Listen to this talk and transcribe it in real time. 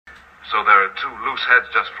So there are two loose heads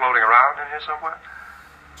just floating around in here somewhere?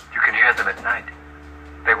 You can hear them at night.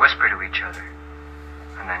 They whisper to each other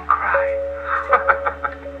and then cry.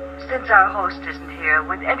 Since our host isn't here,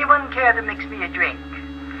 would anyone care to mix me a drink?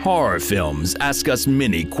 Horror films ask us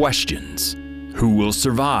many questions. Who will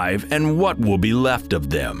survive and what will be left of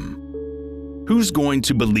them? Who's going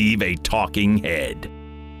to believe a talking head?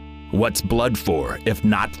 What's blood for if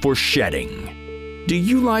not for shedding? Do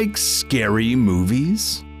you like scary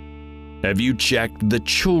movies? Have you checked The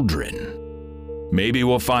Children? Maybe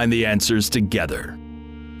we'll find the answers together.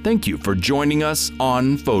 Thank you for joining us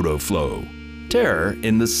on Photo Flow, Terror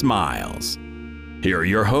in the Smiles. Here are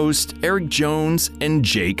your hosts, Eric Jones and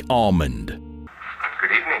Jake Almond.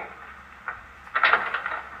 Good evening.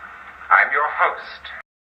 I'm your host.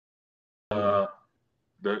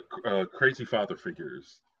 The crazy father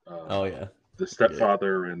figures. Oh yeah, the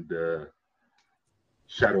Stepfather and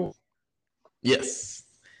Shadow. Yes,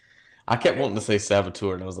 I kept wanting to say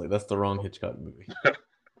Saboteur, and I was like, that's the wrong Hitchcock movie.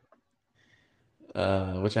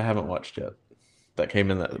 Which I haven't watched yet. That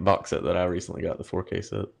came in that box set that I recently got, the 4K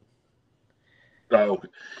set. Oh,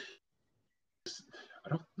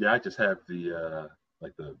 I just have the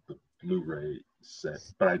the Blu-ray set,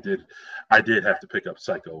 but I did have to pick up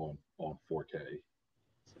Psycho on 4K.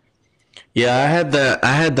 Yeah, I had that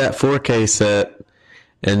 4K set,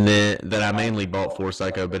 and then that I mainly bought for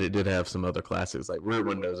Psycho, but it did have some other classics like Rear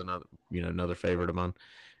Windows, another favorite of mine.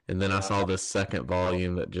 And then I saw this second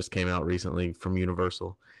volume that just came out recently from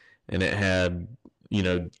Universal, and it had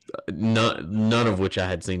none of which I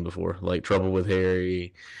had seen before, like Trouble with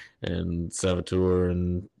Harry and Saboteur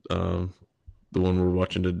and the one we're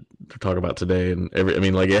watching to talk about today, and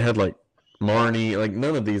it had like Marnie, like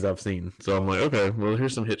none of these I've seen. So I'm like, okay, well,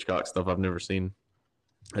 here's some Hitchcock stuff I've never seen.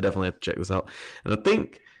 I definitely have to check this out. And I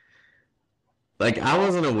think, like, I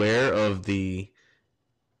wasn't aware of the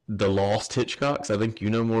lost Hitchcocks. I think you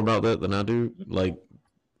know more about that than I do. Like,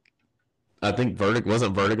 I think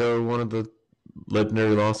Vertigo one of the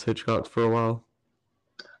legendary lost Hitchcocks for a while?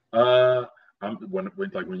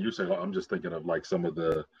 When you say, I'm just thinking of like some of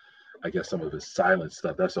his silent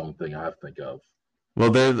stuff. That's the only thing I think of.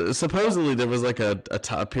 Well, supposedly there was like a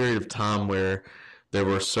period of time where there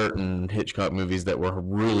were certain Hitchcock movies that were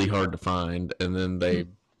really hard to find, and then they,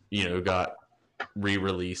 got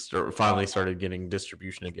re-released or finally started getting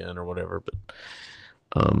distribution again or whatever. But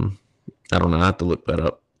I don't know. I have to look that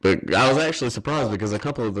up. But I was actually surprised because a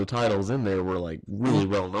couple of the titles in there were like really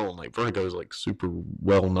well known. Like Vertigo is like super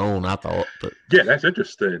well known, I thought. But yeah, that's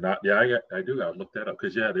interesting. I do gotta look that up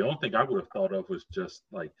because the only thing I would have thought of was just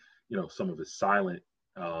like some of his silent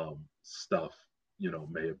stuff.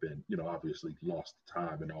 May have been obviously lost to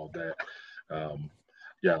time and all that.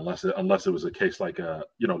 Unless it was a case like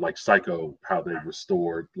like Psycho, how they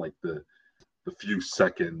restored like the few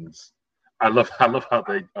seconds. I love how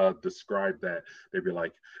they describe that. They'd be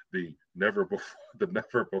like the never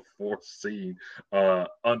before seen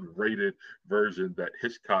unrated version that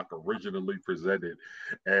Hitchcock originally presented,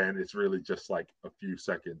 and it's really just like a few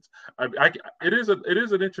seconds. It is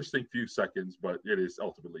an interesting few seconds, but it is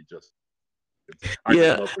ultimately just. I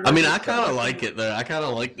kind of like it though. I kind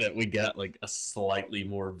of like that we got like a slightly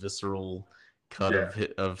more visceral cut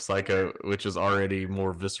of Psycho, which is already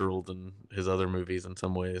more visceral than his other movies in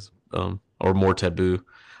some ways, or more taboo.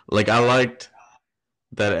 Like I liked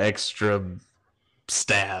that extra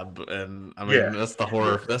stab, and that's the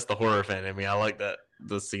horror fan in me. I like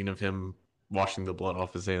the scene of him washing the blood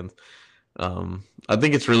off his hands. I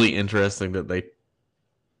think it's really interesting that they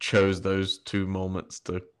chose those two moments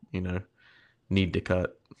to need to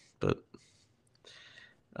cut, but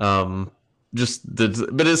but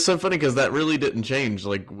it's so funny because that really didn't change.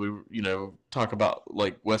 Like we talk about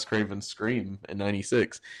like Wes Craven's Scream in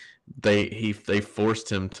 '96, they forced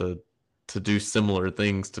him to do similar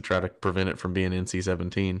things to try to prevent it from being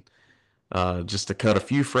NC-17, just to cut a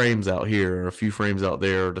few frames out here or a few frames out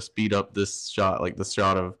there, or to speed up this shot, like the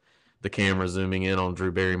shot of the camera zooming in on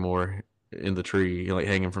Drew Barrymore in the tree, like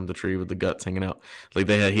hanging from the tree with the guts hanging out. Like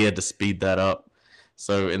he had to speed that up.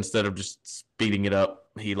 So instead of just speeding it up,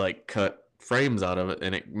 he like cut frames out of it,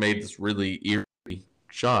 and it made this really eerie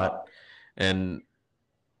shot. And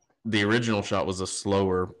the original shot was a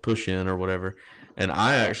slower push in or whatever. And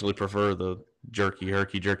I actually prefer the jerky,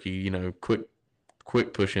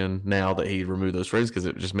 quick push in now that he removed those frames, because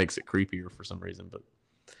it just makes it creepier for some reason. But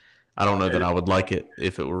I don't know that I would like it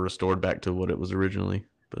if it were restored back to what it was originally.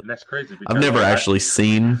 But and that's crazy. I've never actually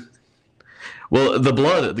seen. Well, the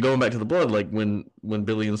blood. Going back to the blood, like when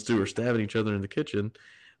Billy and Stu are stabbing each other in the kitchen,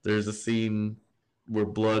 there's a scene where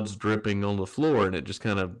blood's dripping on the floor, and it just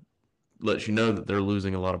kind of lets you know that they're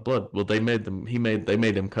losing a lot of blood. Well, they made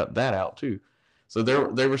them cut that out too. So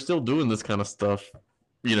they were still doing this kind of stuff,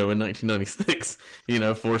 in 1996,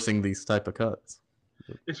 forcing these type of cuts.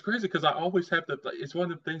 It's crazy because I always have to. It's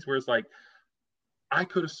one of the things where it's like I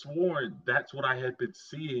could have sworn that's what I had been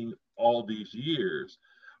seeing all these years,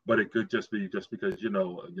 but it could just be just because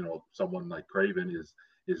someone like Craven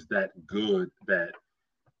is that good that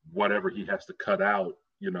whatever he has to cut out,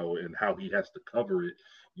 and how he has to cover it,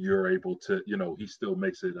 you're able to, he still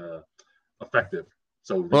makes it effective.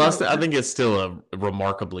 So well, I think it's still a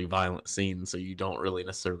remarkably violent scene, so you don't really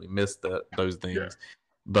necessarily miss those things. Yeah.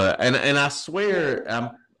 But and I swear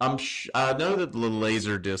I know that the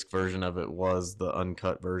laser disc version of it was the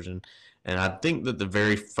uncut version, and I think that the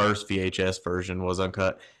very first VHS version was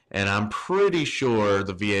uncut, and I'm pretty sure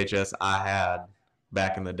the VHS I had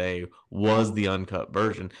back in the day was the uncut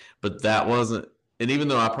version, but that wasn't. And even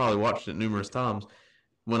though I probably watched it numerous times,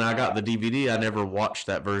 when I got the DVD, I never watched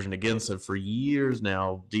that version again. So for years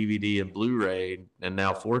now, DVD and Blu-ray, and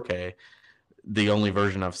now 4K, the only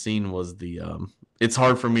version I've seen was the. It's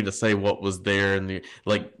hard for me to say what was there, and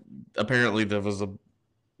apparently there was a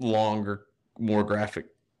longer, more graphic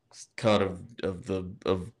cut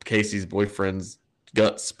of Casey's boyfriend's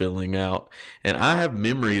guts spilling out, and I have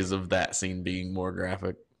memories of that scene being more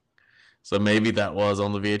graphic. So maybe that was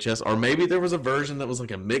on the VHS, or maybe there was a version that was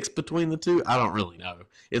like a mix between the two. I don't really know.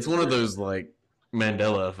 It's one of those like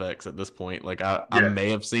Mandela effects at this point. Like I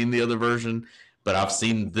may have seen the other version, but I've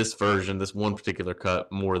seen this version, this one particular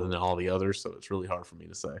cut, more than all the others, so it's really hard for me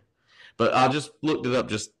to say. But I just looked it up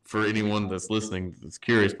just for anyone that's listening that's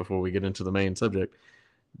curious before we get into the main subject.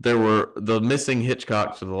 There were the missing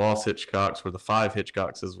Hitchcocks, or the lost Hitchcocks, or the 5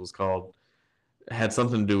 Hitchcocks as was called, had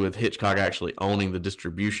something to do with Hitchcock actually owning the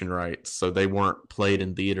distribution rights, so they weren't played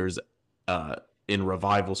in theaters in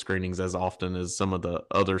revival screenings as often as some of the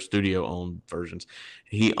other studio-owned versions.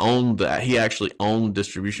 He actually owned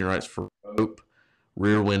distribution rights for Rope,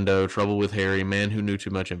 Rear Window, Trouble with Harry, Man Who Knew Too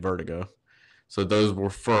Much, and Vertigo. So those were,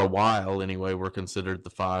 for a while anyway, were considered the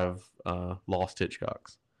 5 lost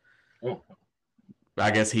Hitchcocks. Oh. I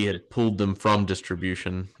guess he had pulled them from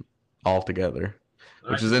distribution altogether.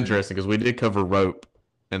 Which is interesting because we did cover Rope,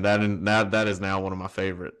 and that is now one of my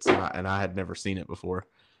favorites, and I had never seen it before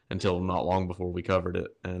until not long before we covered it,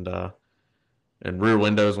 and Rear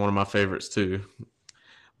Window is one of my favorites too.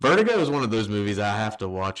 Vertigo is one of those movies I have to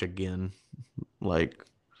watch again. Like,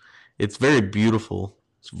 it's very beautiful,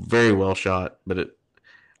 it's very well shot, but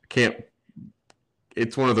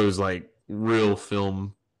it's one of those like real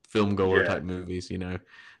film goer type movies,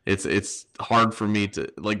 It's hard for me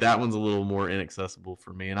to like. That one's a little more inaccessible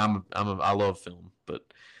for me, and I love film,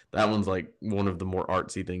 but that one's like one of the more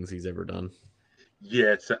artsy things he's ever done.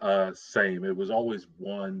 Yeah, it's same. It was always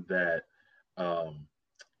one that,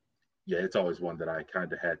 it's always one that I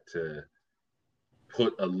kind of had to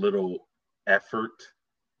put a little effort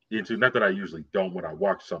into. Not that I usually don't when I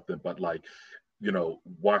watch something, but like,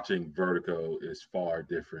 watching Vertigo is far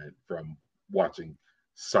different from watching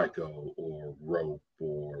Psycho or Rope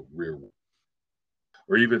or Rear,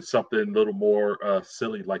 or even something a little more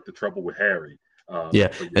silly like The Trouble with Harry.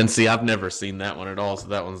 And see, I've never seen that one at all, so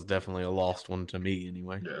that one's definitely a lost one to me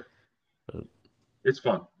anyway. Yeah, but it's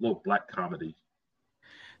fun, a little black comedy.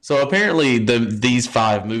 So apparently, these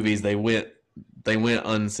 5 movies they went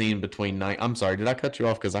unseen between night. I'm sorry, did I cut you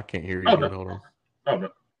off because I can't hear you? Oh, no. Hold on. Oh no.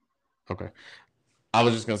 Okay. I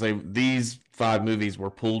was just going to say these 5 movies were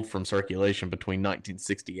pulled from circulation between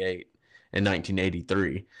 1968 and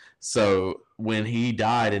 1983. So when he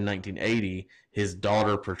died in 1980, his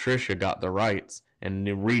daughter Patricia got the rights and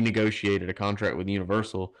renegotiated a contract with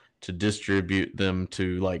Universal to distribute them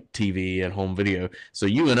to like TV and home video. So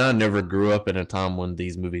you and I never grew up in a time when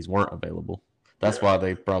these movies weren't available. That's why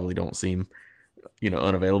they probably don't seem,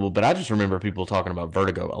 unavailable. But I just remember people talking about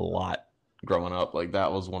Vertigo a lot growing up. Like that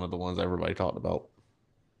was one of the ones everybody talked about.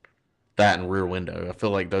 That and Rear Window. I feel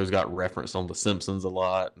like those got referenced on The Simpsons a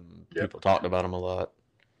lot, and people talked about them a lot.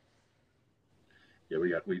 Yeah,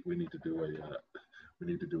 we need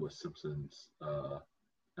to do a Simpsons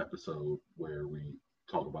episode where we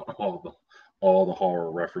talk about all the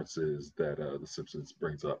horror references that The Simpsons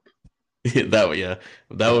brings up.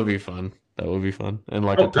 that would be fun. That would be fun. And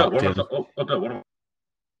like top 10.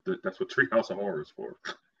 That's what Treehouse of Horror is for.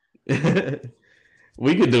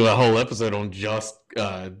 We could do a whole episode on just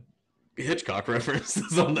Hitchcock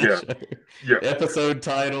references on that show. Yeah. Episode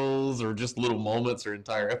titles or just little moments or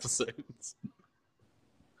entire episodes.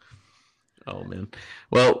 Oh man.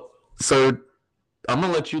 Well, so I'm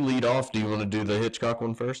gonna let you lead off. Do you want to do the Hitchcock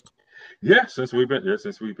one first? Yeah, since we've been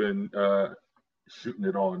shooting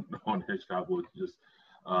it on Hitchcock, we'll just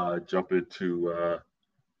jump into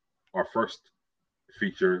our first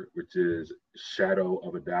feature, which is Shadow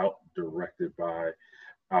of a Doubt, directed by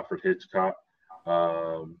Alfred Hitchcock.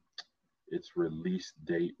 Um, its release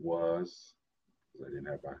date was, I didn't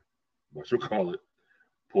have my, what you call it,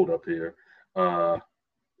 pulled up here.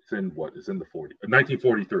 It's in what? It's in the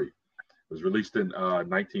 1943. It was released in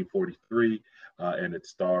 1943, and it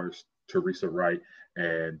stars Teresa Wright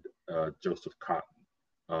and Joseph Cotton.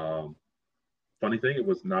 Um, Funny thing, it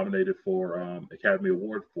was nominated for Academy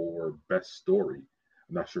Award for Best Story.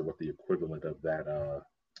 I'm not sure what the equivalent of that,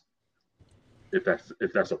 if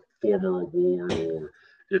that's a former award or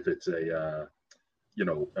if it's a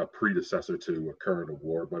predecessor to a current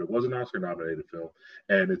award, but it was an Oscar nominated film,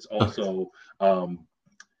 and it's also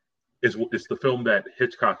it's the film that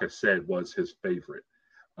Hitchcock has said was his favorite.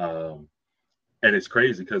 Um, and it's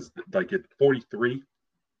crazy because like at 43,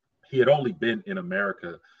 he had only been in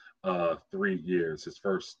America 3 years. His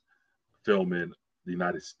first film in the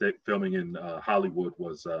United States, filming in Hollywood,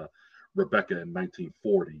 was Rebecca in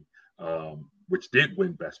 1940, which did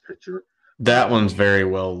win Best Picture. That one's very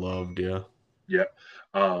well loved, yeah. Yeah.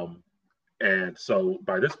 And so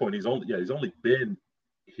by this point, he's only been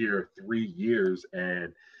here 3 years,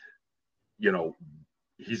 and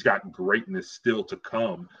he's got greatness still to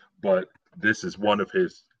come. But this is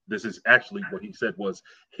actually what he said was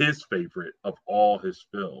his favorite of all his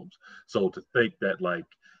films. So to think that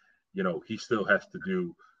he still has to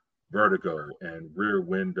do Vertigo and Rear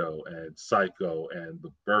Window and Psycho and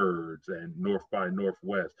The Birds and North by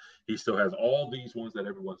Northwest. He still has all these ones that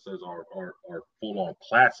everyone says are full on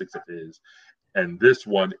classics of his, and this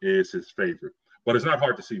one is his favorite. But it's not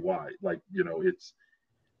hard to see why.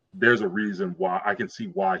 There's a reason why. I can see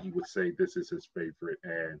why he would say this is his favorite,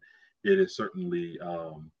 and it is certainly,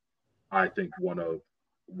 I think, one of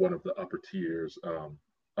the upper tiers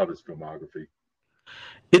of his filmography.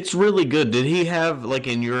 It's really good. Did he have, like,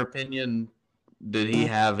 in your opinion, did he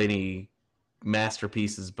have any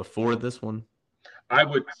masterpieces before this one? I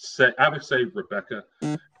would say Rebecca,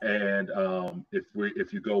 and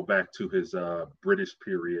if you go back to his British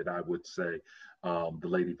period, I would say The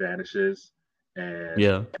Lady Vanishes, and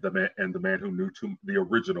the Man Who Knew the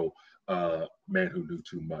original Man Who Knew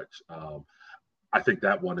Too Much. I think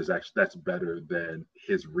that one that's better than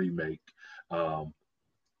his remake.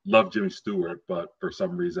 Love Jimmy Stewart, but for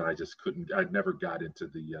some reason I just couldn't. I never got into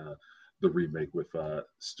the remake with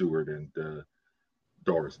Stewart and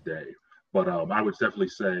Doris Day. But I would definitely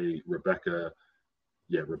say Rebecca.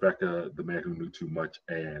 Yeah, Rebecca, The Man Who Knew Too Much,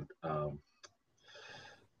 and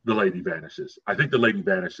The Lady Vanishes. I think The Lady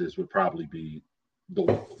Vanishes would probably be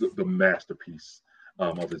the masterpiece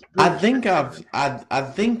of his. I think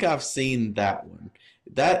I've seen that one.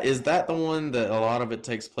 Is that the one that a lot of it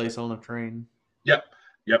takes place on a train? Yep.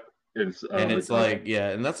 It's and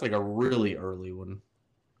that's like a really early one.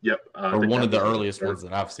 Yep. Or one of the earliest ones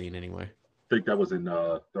that I've seen anyway. I think that was in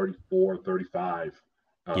 34, 35.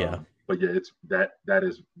 Yeah. But yeah, it's that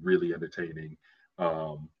is really entertaining.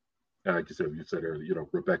 And like you said earlier,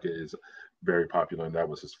 Rebecca is very popular, and that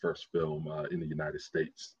was his first film in the United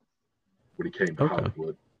States when he came to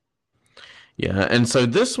Hollywood. Yeah, and so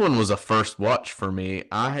this one was a first watch for me.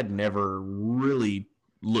 I had never really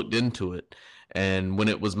looked into it. And when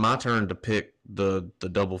it was my turn to pick the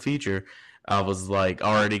double feature, I was like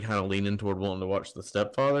already kind of leaning toward wanting to watch The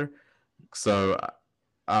Stepfather. So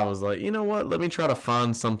I was like, you know what? Let me try to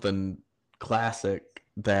find something classic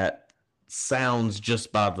that sounds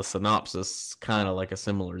just by the synopsis kind of like a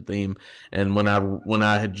similar theme. And when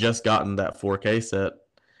I had just gotten that 4K set,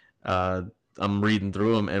 I'm reading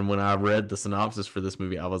through them, and when I read the synopsis for this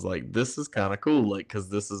movie, I was like, this is kind of cool, like, because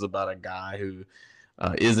this is about a guy who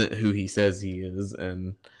isn't who he says he is,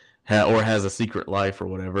 and or has a secret life or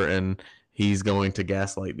whatever, and he's going to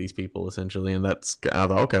gaslight these people essentially. And I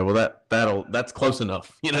thought, okay, well that's close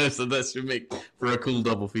enough, so that should make for a cool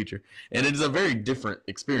double feature. And it's a very different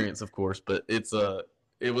experience, of course, but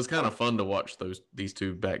it was kind of fun to watch these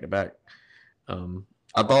two back to back.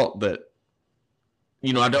 I thought that,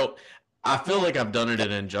 I feel like I've done it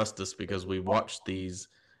an injustice because we watched these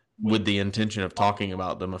with the intention of talking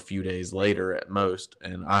about them a few days later at most,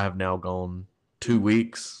 and I have now gone 2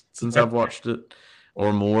 weeks since I've watched it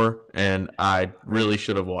or more, and I really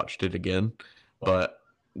should have watched it again, but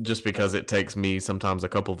just because it takes me sometimes a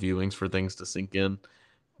couple viewings for things to sink in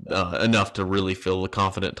enough to really feel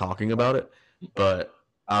confident talking about it, but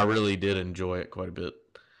I really did enjoy it quite a bit.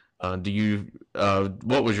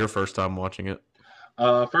 What was your first time watching it?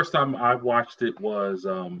 First time I watched it was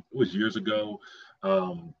years ago,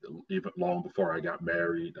 even long before I got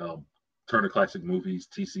married. Turner Classic Movies,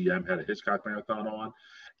 TCM, had a Hitchcock marathon on,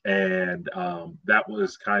 and that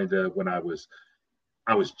was kind of when I was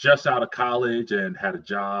just out of college and had a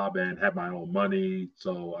job and had my own money.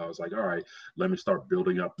 So I was like, all right, let me start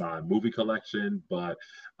building up my movie collection. But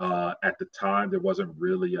at the time, there wasn't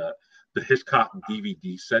really the Hitchcock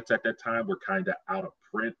DVD sets at that time were kind of out of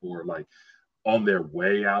print or like on their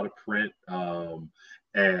way out of print.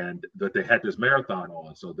 And that they had this marathon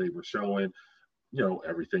on. So they were showing,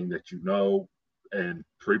 everything that and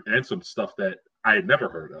some stuff that I had never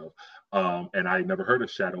heard of. And I had never heard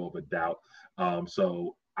of Shadow of a Doubt.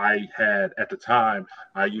 So I had at the time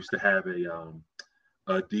I used to have a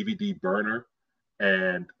DVD burner,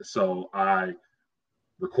 and so I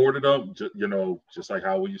recorded them. Just like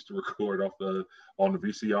how we used to record on the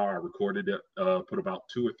VCR. I recorded it, put about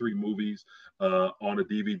 2 or 3 movies on a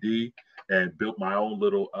DVD, and built my own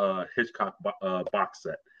little Hitchcock box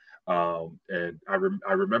set. And I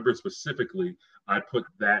remember specifically, I put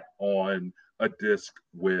that on a disc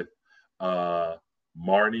with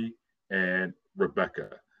Marnie and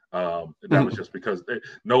Rebecca. That was just because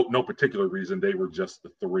no particular reason. They were just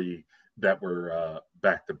the 3 that were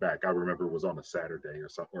back to back. I remember it was on a Saturday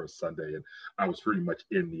or a Sunday, and I was pretty much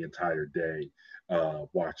in the entire day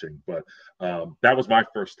watching. But that was my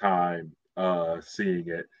first time seeing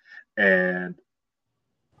it, and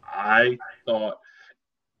I thought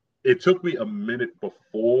it took me a minute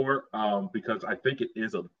before because I think it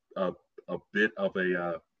is a bit of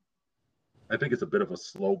I think it's a bit of a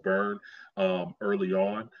slow burn early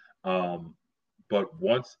on. But I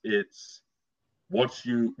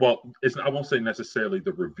won't say necessarily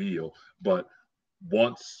the reveal, but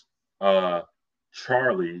once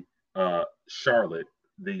Charlotte, the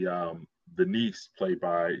niece played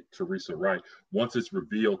by Teresa Wright, once it's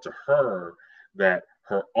revealed to her that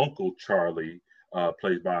her uncle Charlie,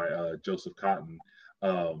 played by Joseph Cotton,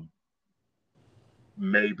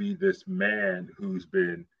 may be this man who's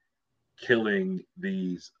been killing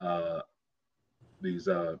these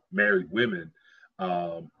married women.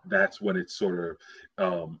 That's when it sort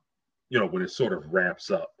of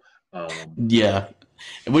ramps up. Yeah,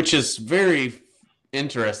 which is very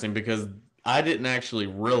interesting because I didn't actually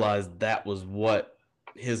realize that was what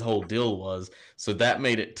his whole deal was. So that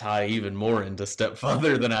made it tie even more into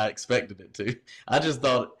Stepfather than I expected it to. I just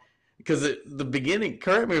thought, because the beginning,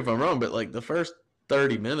 correct me if I'm wrong, but like the first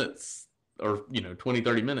 30 minutes or 20,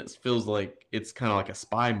 30 minutes feels like it's kind of like a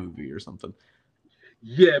spy movie or something.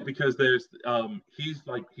 Yeah, because there's he's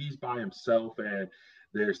by himself, and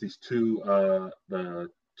there's these the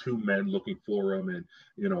 2 men looking for him, and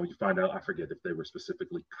you find out, I forget if they were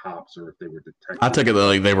specifically cops or if they were detectives. I took it that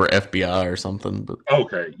like they were FBI or something. But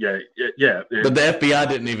okay, yeah. But the FBI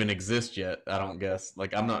didn't even exist yet. I don't guess.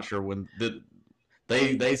 Like I'm not sure when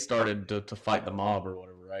they started to fight the mob or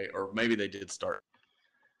whatever, right? Or maybe they did start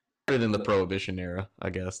in the Prohibition era, I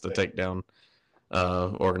guess, to take down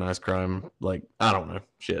organized crime. Like I don't know,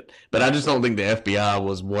 shit. But I just don't think the FBI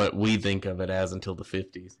was what we think of it as until the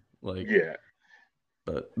 50s. Like yeah.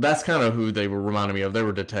 But that's kind of who they were reminding me of. They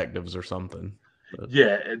were detectives or something. But.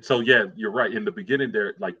 Yeah, and so you're right. In the beginning,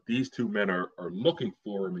 they're like these 2 men are looking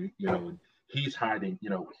for him, and he's hiding.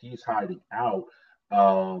 He's hiding out.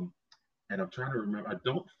 And I'm trying to remember. I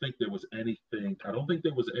don't think there was anything. I don't think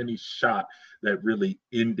there was any shot that really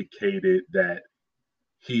indicated that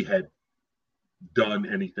he had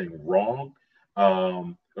done anything wrong.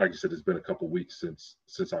 Like I said, it's been a couple weeks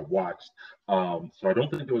since I watched. So I don't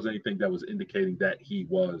think there was anything that was indicating that he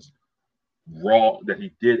was wrong, that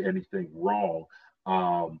he did anything wrong.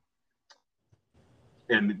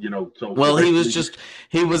 And so well,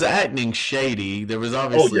 he was acting shady. There was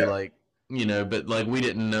obviously but like we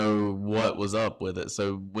didn't know what was up with it.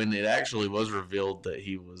 So when it actually was revealed that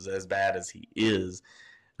he was as bad as he is,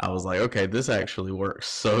 I was like, okay, this actually works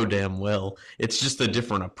so damn well. It's just a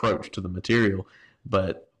different approach to the material.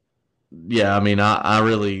 But yeah, I mean, I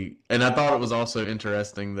really, and I thought it was also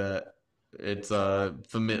interesting that it's a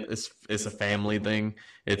family thing.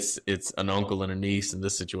 It's an uncle and a niece in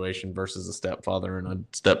this situation versus a stepfather and a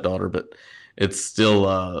stepdaughter, but it's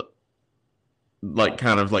still like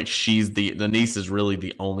kind of like she's the niece is really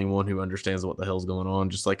the only one who understands what the hell's going on.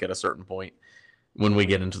 Just like at a certain point when we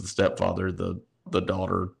get into the stepfather, the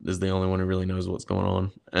daughter is the only one who really knows what's going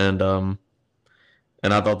on, and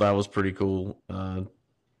I thought that was pretty cool.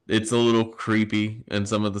 It's a little creepy in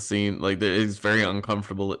some of the scene, like it's very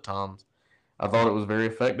uncomfortable at times. I thought it was very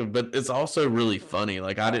effective, but it's also really funny.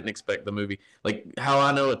 Like I didn't expect the movie, like how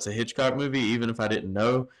I know it's a Hitchcock movie, even if I didn't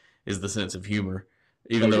know, is the sense of humor.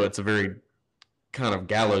 Even though it's a very kind of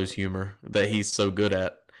gallows humor that he's so good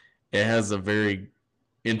at, it has a very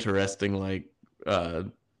interesting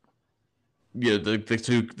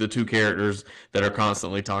the two characters that are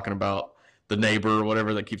constantly talking about the neighbor or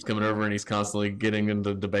whatever that keeps coming over, and he's constantly getting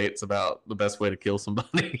into debates about the best way to kill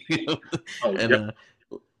somebody. Oh, And yep.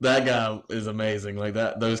 that guy is amazing. Like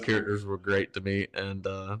that, those characters were great to me, and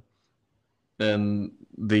the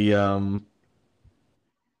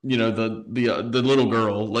the little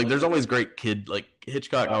girl. Like there's always great kid. Like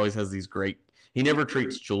Hitchcock always has these great. He never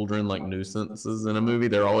treats children like nuisances in a movie.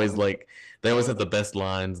 They're always like they always have the best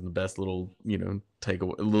lines and the best little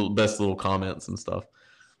takeaway, best little comments and stuff.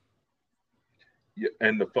 Yeah,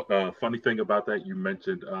 and the funny thing about that, you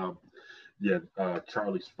mentioned,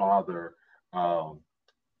 Charlie's father, um,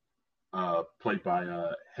 played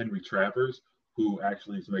by Henry Travers, who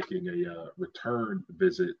actually is making a return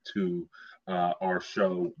visit to our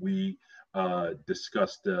show. We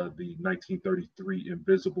discussed the 1933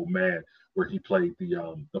 Invisible Man, where he played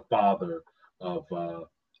the father of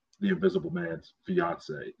the Invisible Man's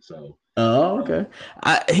fiance. So, Oh, okay.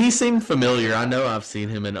 He seemed familiar. I know I've seen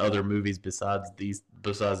him in other movies besides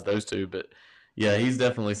those two, but yeah, he's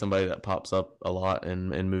definitely somebody that pops up a lot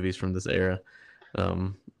in movies from this era.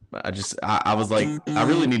 Um, I was like, I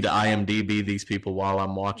really need to IMDb these people while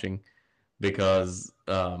I'm watching because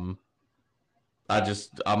I'm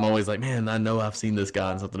always like, man, I know I've seen this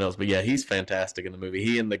guy in something else, but yeah, he's fantastic in the movie.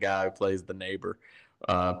 He and the guy who plays the neighbor,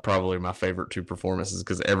 probably my favorite two performances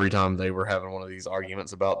because every time they were having one of these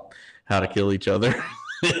arguments about how to kill each other,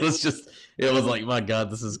 it was like, my God,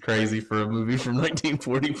 this is crazy for a movie from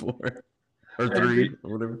 1944 or and three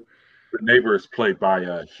or whatever. the neighbor is played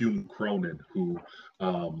by Hume Cronin, who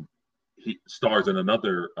um, he stars in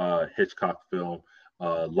another Hitchcock film,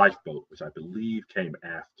 Lifeboat, which I believe came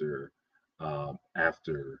after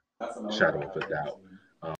Shadow of a Doubt.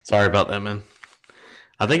 Sorry about that, man.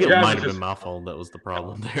 I think it Yeah, I might was have been just my fault that was the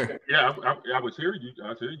problem there. yeah, I was hearing you. I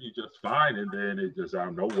was hearing you just fine, and then it just out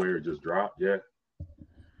of nowhere it just dropped. Yeah,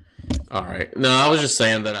 All right. No, I was just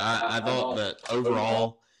saying that I thought that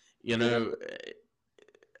overall, you know,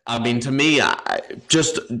 I mean, to me,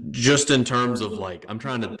 just in terms of like, I'm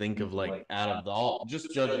trying to think of like out of the all,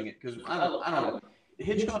 just judging it because I don't know.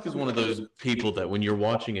 Hitchcock is one of those people that when you're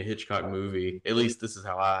watching a Hitchcock movie, at least this is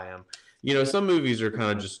how I am. Some movies are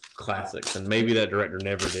kind of just classics, and maybe that director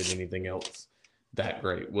never did anything else that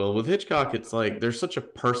great. Well, with Hitchcock, it's like there's such a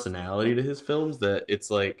personality to his films that it's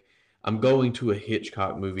like I'm going to a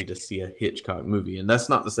Hitchcock movie to see a Hitchcock movie, and that's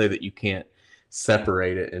not to say that you can't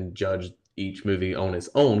separate it and judge each movie on its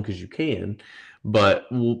own because you can. But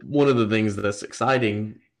one of the things that's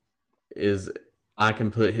exciting is I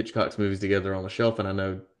can put Hitchcock's movies together on a shelf and I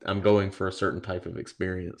know I'm going for a certain type of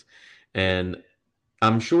experience. And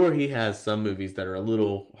I'm sure he has some movies that are a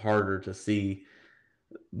little harder to see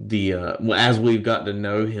as we've got to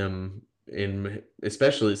know him in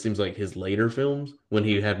especially it seems like his later films when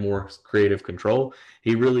he had more creative control,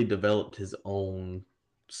 he really developed his own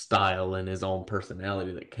style and his own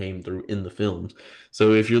personality that came through in the films.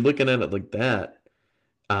 So if you're looking at it like that,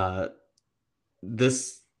 uh,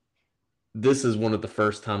 this this is one of the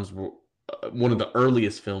first times one of the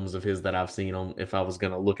earliest films of his that I've seen on if I was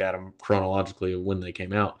going to look at them chronologically of when they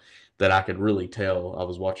came out that I could really tell I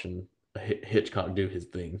was watching Hitchcock do his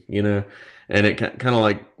thing. And it kind of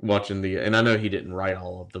like watching and I know he didn't write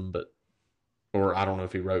all of them, but or I don't know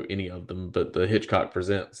if he wrote any of them, but the Hitchcock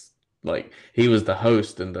Presents, like he was the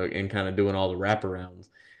host and kind of doing all the wraparounds,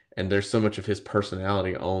 and there's so much of his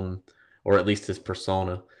personality on, or at least his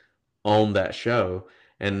persona on that show,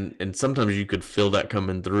 and sometimes you could feel that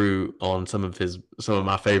coming through on some of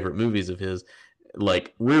my favorite movies of his,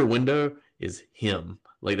 like Rear Window is him.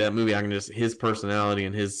 Like that movie, I can just his personality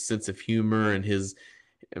and his sense of humor and his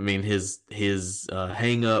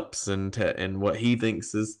hang ups and what he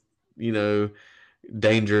thinks is you know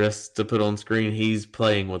dangerous to put on screen. He's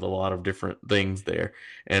playing with a lot of different things there.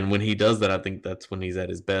 And when he does that, I think that's when he's at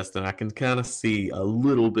his best. And I can kind of see a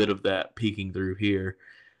little bit of that peeking through here.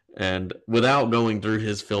 And without going through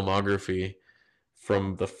his filmography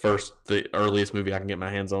from the earliest movie I can get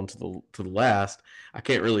my hands on to the last, I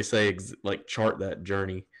can't really say like chart that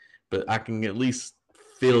journey, but I can at least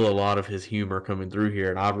feel a lot of his humor coming through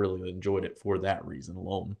here, and I've really enjoyed it for that reason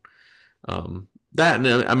alone.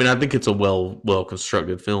 I think it's a well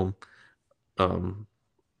constructed film, um,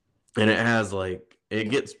 and it has like it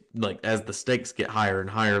gets like as the stakes get higher and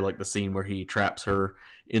higher, like the scene where he traps her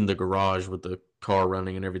in the garage with the car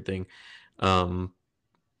running and everything. Um,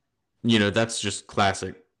 that's just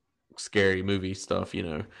classic scary movie stuff.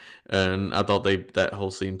 And I thought that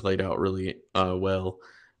whole scene played out really well.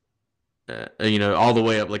 All the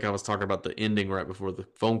way up, like I was talking about the ending right before the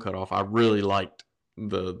phone cut off. I really liked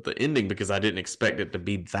the ending because I didn't expect it to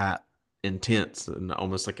be that intense and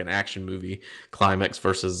almost like an action movie climax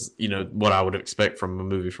versus what I would expect from a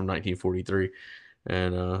movie from 1943.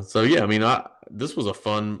 And so yeah, I mean, this was a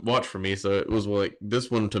fun watch for me. So it was like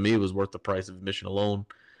this one to me was worth the price of admission alone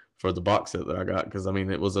for the box set that I got, because I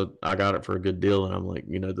mean I got it for a good deal, and I'm like,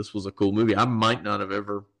 this was a cool movie. I might not have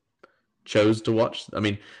ever chose to watch. I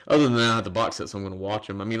mean, other than that, I have the box set, so I'm going to watch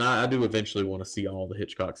them. I mean, I do eventually want to see all the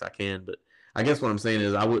Hitchcocks I can, but I guess what I'm saying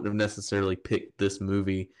is I wouldn't have necessarily picked this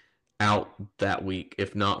movie out that week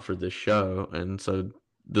if not for this show, and so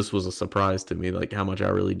this was a surprise to me, like how much I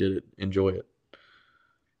really did enjoy it.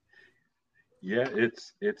 Yeah,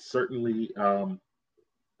 it's certainly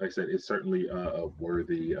like I said, it's certainly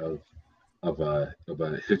worthy of a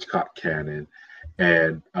Hitchcock canon,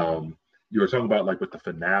 and you were talking about like with the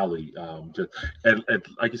finale, just and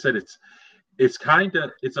like you said,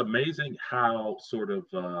 it's amazing how sort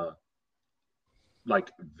of like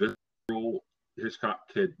visceral Hitchcock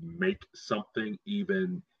could make something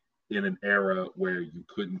even in an era where you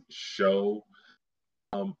couldn't show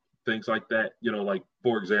things like that. Like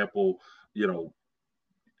for example, you know,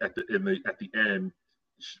 at the end,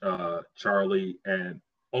 Charlie and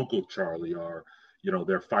Uncle Charlie are,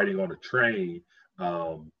 they're fighting on a train,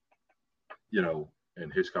 um,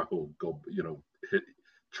 and Hitchcock will go, hit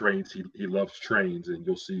trains. He loves trains, and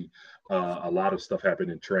you'll see a lot of stuff happen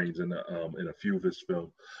in trains in a few of his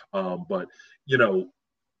films. But you know,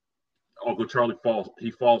 Uncle Charlie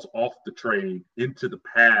falls off the train into the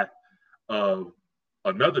path of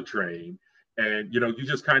another train, and you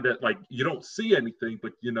just kind of like, you don't see anything,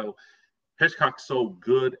 but Hitchcock's so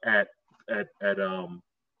good at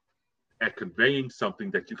conveying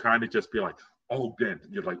something that you kind of just be like, oh, then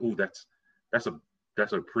you're like, oh, that's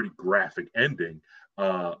a pretty graphic ending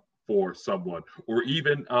for someone. Or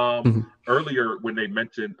even earlier when they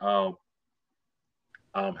mentioned how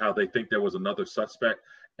they think there was another suspect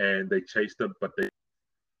and they chased him, but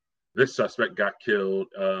this suspect got killed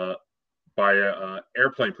by a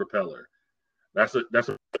airplane propeller. That's a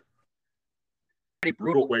pretty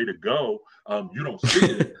brutal way to go. You don't see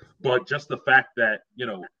it, but just the fact that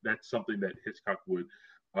that's something that Hitchcock would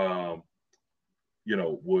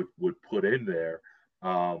would put in there.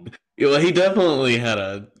 Well, he definitely had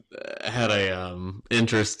a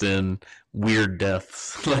interest in weird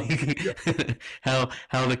deaths, like how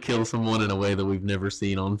to kill someone in a way that we've never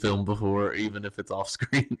seen on film before, even if it's off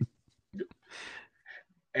screen.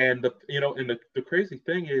 And the crazy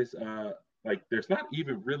thing is, like, there's not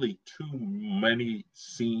even really too many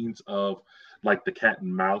scenes of like the cat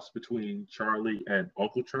and mouse between Charlie and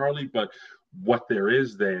Uncle Charlie, but what there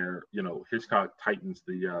is there, Hitchcock tightens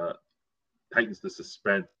the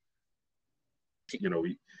suspense.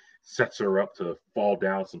 He sets her up to fall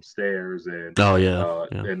down some stairs, and Oh yeah.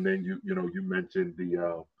 and then you mentioned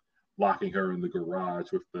the locking her in the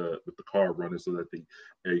garage with the car running so that the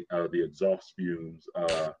exhaust fumes.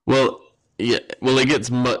 Well, yeah. Well, it gets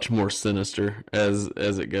much more sinister as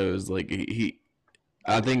it goes. Like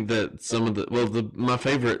I think that some of my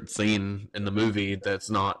favorite scene in the movie that's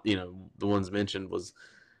not the ones mentioned was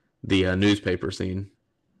the newspaper scene.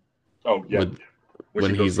 Oh yeah,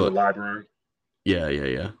 when he's to the library.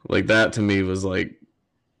 Yeah. Like that to me was like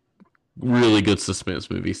really good suspense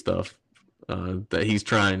movie stuff. That he's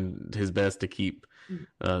trying his best to keep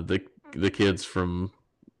the kids from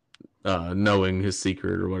knowing his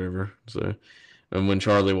secret or whatever. So, and when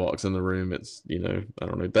Charlie walks in the room, it's I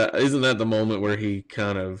don't know, that isn't that the moment where he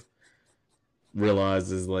kind of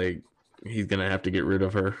realizes like he's gonna have to get rid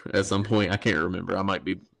of her at some point. I can't remember. I might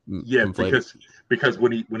be conflated. because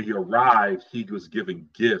when he arrived, he was giving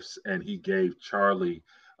gifts, and he gave Charlie,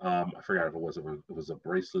 I forgot if it was a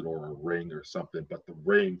bracelet or a ring or something, but the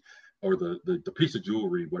ring or the piece of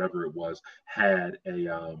jewelry, whatever it was, had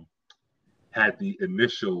the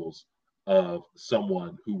initials of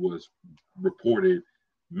someone who was reported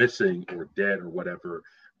missing or dead or whatever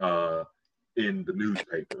in the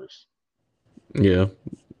newspapers. Yeah,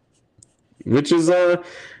 which is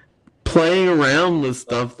playing around with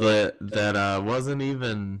stuff that wasn't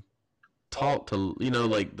even taught to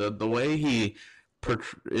like the way he.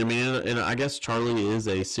 I mean, and I guess Charlie is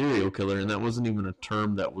a serial killer, and that wasn't even a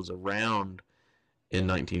term that was around in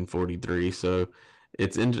 1943. So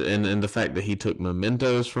it's and the fact that he took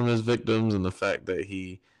mementos from his victims, and the fact that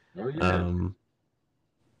he,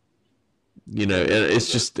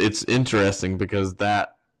 it's interesting because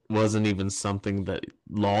that wasn't even something that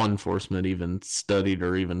law enforcement even studied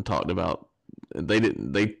or even talked about.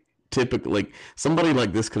 They typically, like, somebody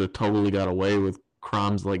like this could have totally got away with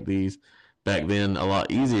crimes like these back then a lot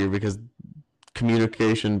easier because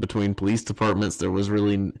communication between police departments, there was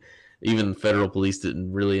really, even federal police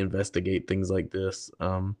didn't really investigate things like this.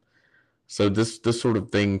 So this sort of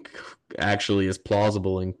thing actually is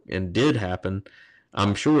plausible and did happen.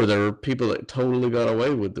 I'm sure there were people that totally got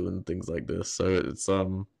away with doing things like this. So it's I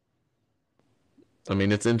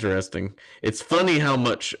mean, it's interesting. It's funny how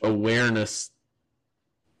much awareness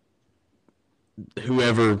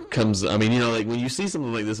whoever comes, I mean, like when you see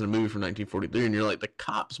something like this in a movie from 1943 and you're like, the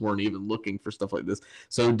cops weren't even looking for stuff like this.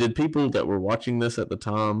 So did people that were watching this at the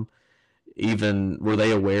time even, were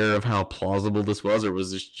they aware of how plausible this was, or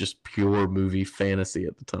was this just pure movie fantasy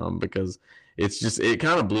at the time? Because it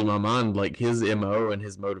kind of blew my mind. Like his MO and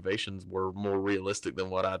his motivations were more realistic than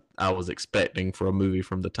what I was expecting for a movie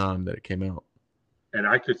from the time that it came out. And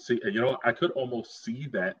I could see, I could almost see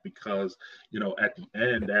that because, at the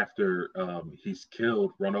end, after he's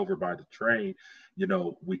killed, run over by the train,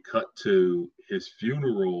 we cut to his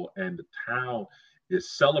funeral and the town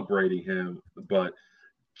is celebrating him, but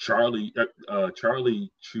Charlie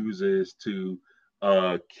chooses to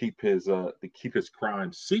keep his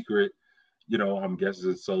crime secret. I'm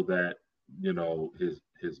guessing so that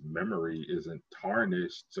his memory isn't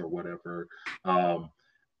tarnished or whatever.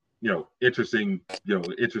 Interesting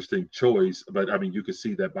choice. But I mean, you can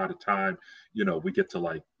see that by the time we get to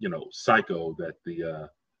like Psycho, that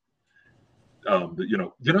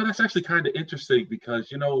that's actually kind of interesting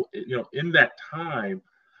because in that time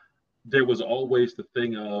there was always the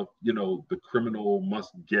thing of the criminal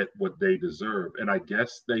must get what they deserve, and I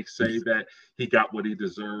guess they say that he got what he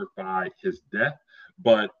deserved by his death.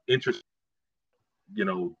 But interesting,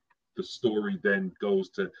 the story then goes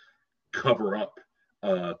to cover up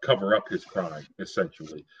his crime,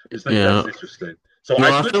 essentially. I just think that's interesting. So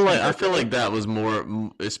no, I feel like that was more,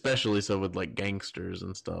 especially so with like gangsters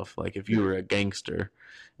and stuff. Like if you were a gangster,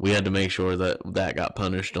 we had to make sure that got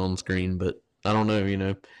punished on screen. But I don't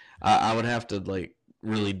know, I would have to like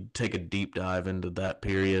really take a deep dive into that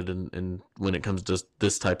period and when it comes to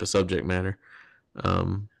this type of subject matter.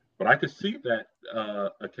 But I could see that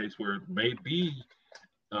a case where maybe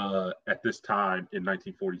at this time in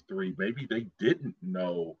 1943, maybe they didn't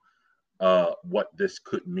know what this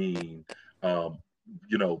could mean.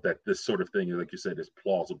 That this sort of thing, like you said, is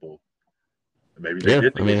plausible. Maybe they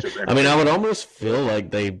did think it was just I mean, I would almost feel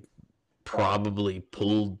like they probably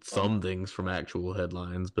pulled some things from actual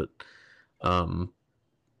headlines, but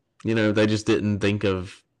they just didn't think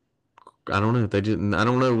of. I don't know. They didn't. I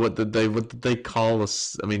don't know what did they call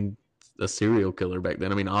us. I mean, a serial killer back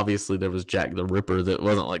then. I mean, obviously there was Jack the Ripper. That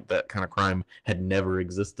wasn't like that kind of crime had never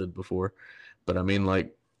existed before. But I mean,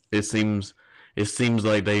 like it seems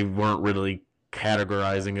like they weren't really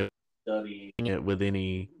categorizing it, studying it with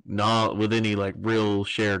any like real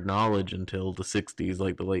shared knowledge until the 60s,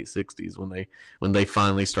 like the late 60s, when they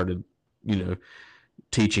finally started,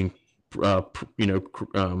 teaching,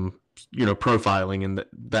 profiling and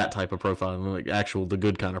that type of profiling, like the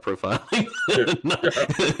good kind of profiling,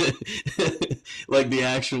 like the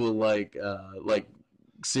actual like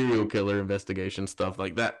serial killer investigation stuff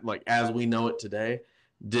like that, like as we know it today,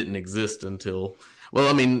 didn't exist until, well,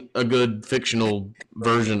 I mean, a good fictional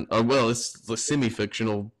version, or well, it's a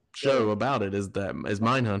semi-fictional show about it is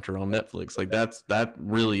Mindhunter on Netflix. Like that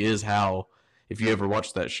really is how, if you ever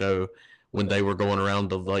watched that show, when they were going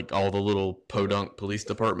around to like all the little podunk police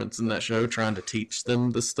departments in that show trying to teach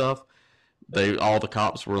them this stuff, all the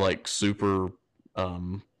cops were like super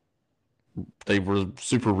they were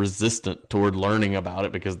super resistant toward learning about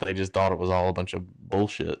it because they just thought it was all a bunch of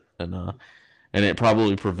bullshit, and it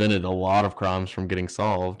probably prevented a lot of crimes from getting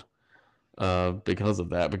solved because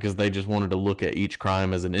of that, because they just wanted to look at each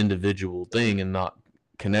crime as an individual thing and not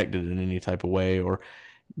connected in any type of way, or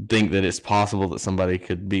think that it's possible that somebody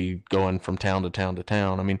could be going from town to town to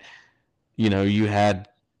town. I mean, you had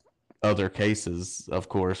other cases, of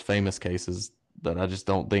course, famous cases, that I just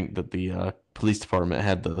don't think that the police department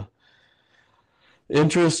had the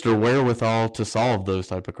interest or wherewithal to solve those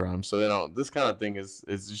type of crimes. So this kind of thing is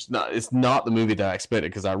just not, it's not the movie that I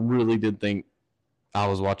expected, because I really did think I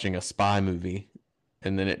was watching a spy movie,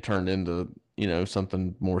 and then it turned into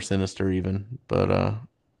something more sinister even. But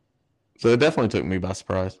so it definitely took me by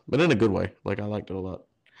surprise, but in a good way. Like I liked it a lot.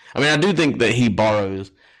 I mean, I do think that he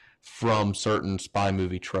borrows from certain spy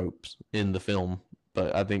movie tropes in the film,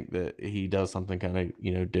 but I think that he does something kind of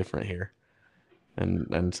different here,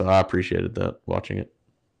 and so I appreciated that watching it.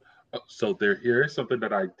 So here is something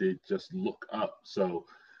that I did just look up. So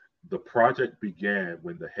the project began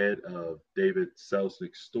when the head of David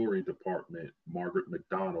Selznick's story department, Margaret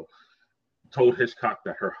McDonald, told Hitchcock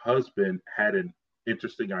that her husband had an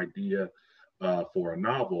interesting idea for a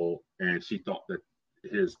novel, and she thought that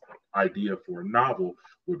his idea for a novel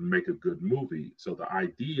would make a good movie. So the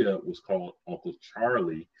idea was called Uncle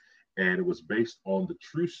Charlie, and it was based on the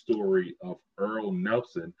true story of Earl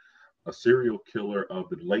Nelson, a serial killer of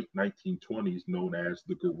the late 1920s known as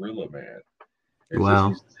the Gorilla Man. And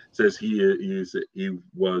Wow. says he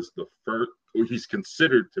was the first, or he's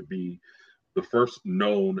considered to be the first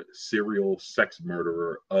known serial sex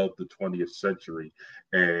murderer of the 20th century,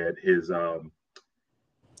 and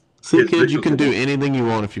See, kid, you victims can were do anything you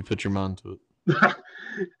want if you put your mind to it.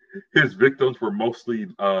 his victims were mostly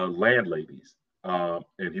landladies,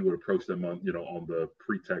 and he would approach them on the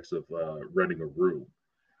pretext of renting a room.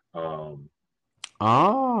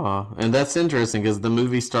 And that's interesting because the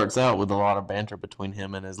movie starts out with a lot of banter between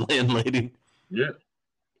him and his landlady. Yeah.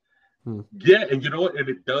 Hmm. Yeah, and you know what? And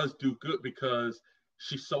it does do good because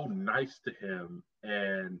she's so nice to him,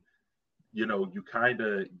 and you kind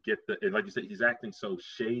of get and like you said, he's acting so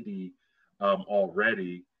shady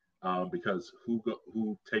already, because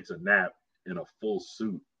who takes a nap in a full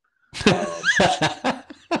suit?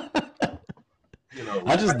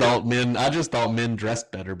 I just thought men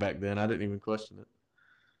dressed better back then. I didn't even question it.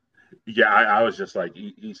 Yeah, I was just like,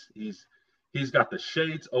 he's got the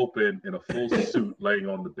shades open in a full suit laying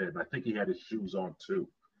on the bed. I think he had his shoes on too.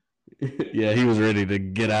 Yeah, he was ready to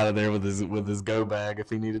get out of there with his go bag if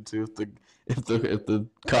he needed to, if the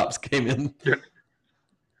cops came in.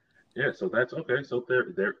 Yeah, so that's okay. So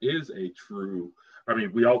there is a true. I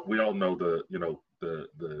mean, we all know the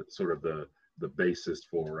the sort of the basis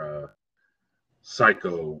for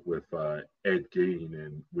Psycho with Ed Gein,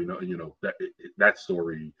 and we know that that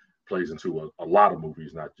story plays into a lot of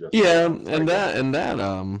movies, not just and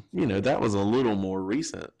that that was a little more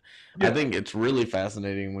recent. Yeah. I think it's really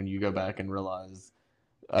fascinating when you go back and realize,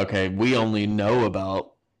 okay, we only know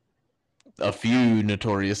about a few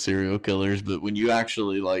notorious serial killers, but when you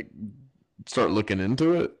actually like start looking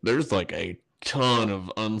into it, there's like a ton of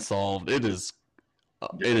unsolved. It is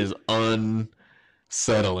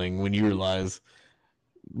unsettling when you realize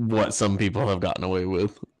what some people have gotten away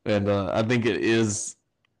with, and I think it is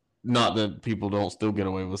not that people don't still get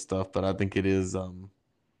away with stuff, but I think it is.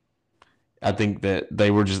 I think that they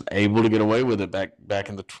were just able to get away with it back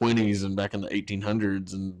in the 20s and back in the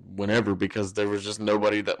 1800s and whenever, because there was just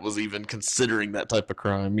nobody that was even considering that type of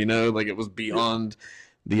crime. Like it was beyond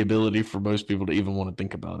the ability for most people to even want to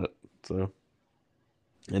think about it. So,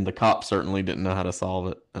 and the cops certainly didn't know how to solve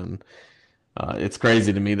it, and it's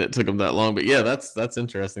crazy to me that it took them that long. But yeah, that's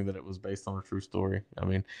interesting that it was based on a true story. I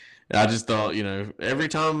mean, I just thought, every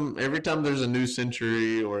time there's a new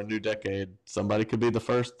century or a new decade, somebody could be the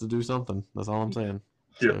first to do something. That's all I'm saying.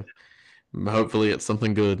 Yeah. So hopefully it's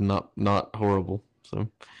something good, not horrible. So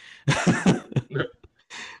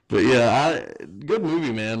but yeah, good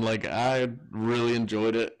movie, man. Like I really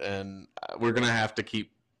enjoyed it, and we're gonna have to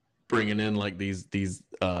keep bringing in like these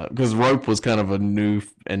because Rope was kind of a new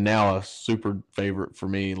and now a super favorite for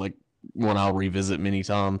me, like one I'll revisit many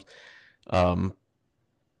times.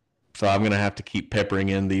 So I'm gonna have to keep peppering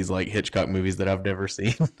in these like Hitchcock movies that I've never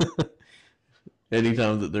seen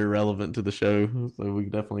anytime that they're relevant to the show. So we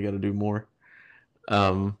definitely got to do more.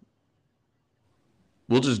 We'll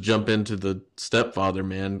just jump into the Stepfather,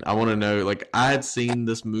 man. I want to know, like, I had seen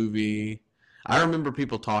this movie. I remember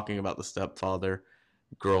people talking about the Stepfather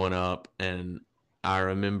growing up, and I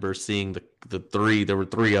remember seeing the three. There were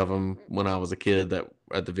three of them when I was a kid that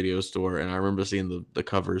at the video store, and I remember seeing the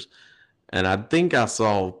covers. And I think I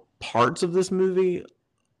saw parts of this movie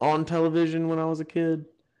on television when I was a kid,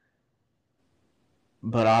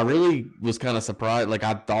 but I really was kind of surprised. Like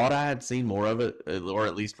I thought I had seen more of it, or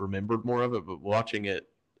at least remembered more of it. But watching it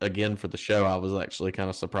again for the show, I was actually kind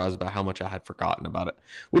of surprised by how much I had forgotten about it,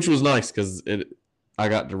 which was nice because I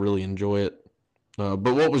got to really enjoy it. But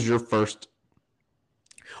what was your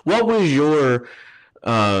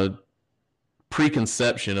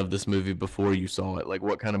preconception of this movie before you saw it? Like,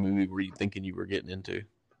 what kind of movie were you thinking you were getting into?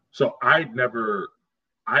 So I had never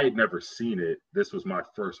seen it. This was my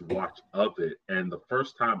first watch of it, and the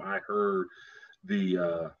first time I heard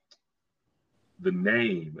the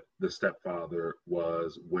name The Stepfather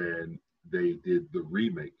was when they did the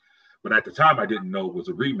remake. But at the time, I didn't know it was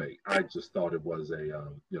a remake. I just thought it was it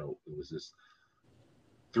was this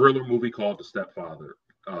thriller movie called The Stepfather.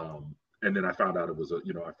 And then I found out it was a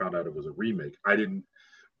remake. I didn't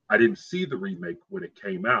see the remake when it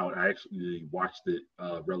came out. I actually watched it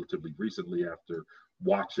relatively recently after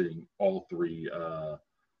watching all three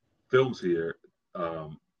films here.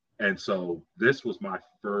 And so this was my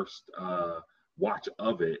first watch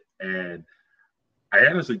of it. And I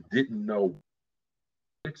honestly didn't know what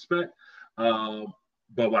to expect.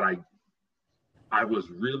 But what I was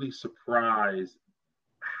really surprised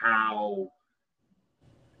how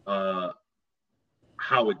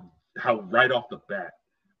right off the bat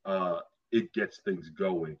it gets things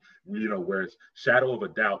going. Whereas Shadow of a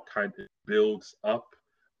Doubt kind of builds up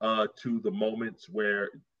to the moments where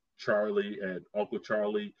Charlie and Uncle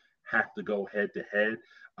Charlie have to go head to head.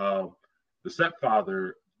 The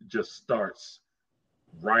Stepfather just starts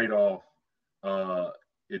right off. Uh,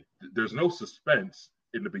 there's no suspense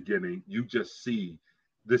in the beginning. You just see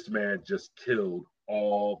this man just killed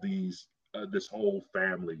all these this whole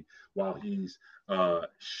family while he's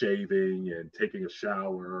shaving and taking a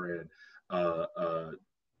shower and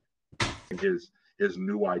his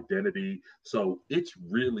new identity. So it's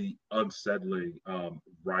really unsettling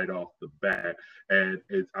right off the bat. And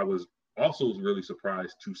I was also really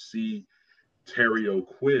surprised to see Terry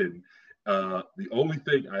O'Quinn. The only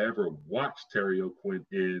thing I ever watched Terry O'Quinn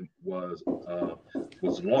in was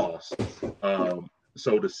Lost.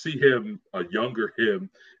 So to see him, a younger him,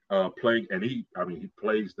 playing, and he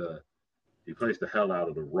plays the hell out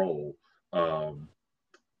of the role. But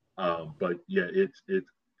yeah,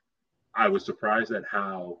 I was surprised at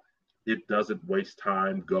how it doesn't waste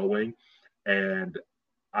time going, and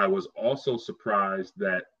I was also surprised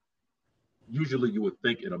that usually you would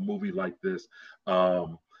think in a movie like this,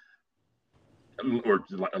 or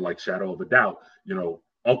like Shadow of a Doubt,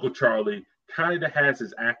 Uncle Charlie kind of has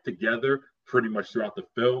his act together pretty much throughout the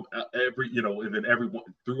film. And then everyone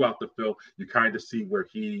throughout the film, you kind of see where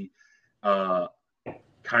he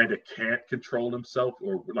kind of can't control himself,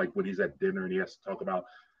 or like when he's at dinner and he has to talk about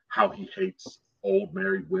how he hates old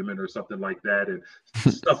married women or something like that, and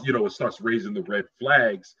stuff. It starts raising the red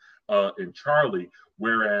flags in Charlie.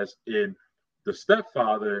 Whereas in the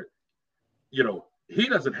Stepfather, he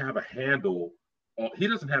doesn't have a handle. He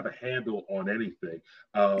doesn't have a handle on anything.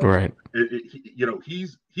 Right.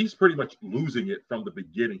 He's pretty much losing it from the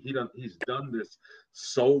beginning. He's done this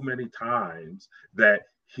so many times that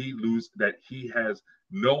he has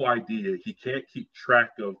no idea. He can't keep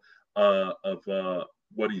track of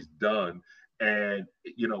what he's done, and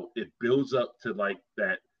it builds up to like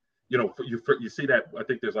that. You see that. I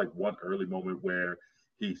think there's like one early moment where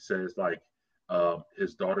he says like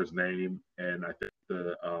his daughter's name, and I think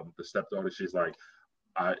the stepdaughter, she's like,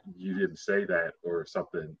 you didn't say that or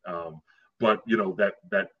something. But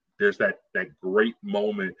that there's that great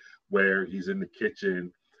moment where he's in the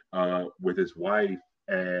kitchen with his wife,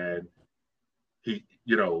 and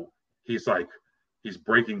he's like, he's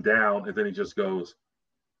breaking down, and then he just goes,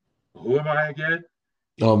 "Who am I again?"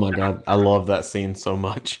 Oh my God, I love that scene so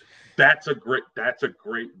much. That's a great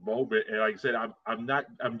moment. And like I said,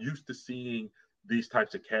 I'm used to seeing these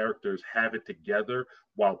types of characters have it together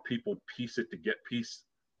while people piece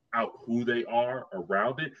out who they are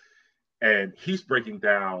around it. And he's breaking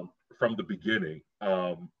down from the beginning.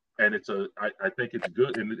 And I think it's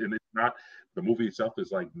good. And it's not, the movie itself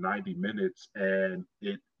is like 90 minutes, and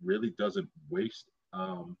it really doesn't waste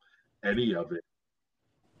any of it.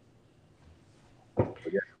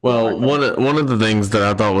 Yeah. Well, one of the things that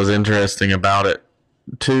I thought was interesting about it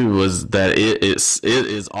too was that it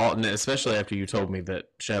is all, especially after you told me that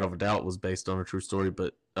Shadow of a Doubt was based on a true story,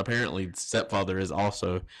 but apparently Stepfather is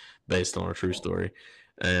also based on a true story,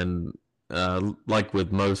 and like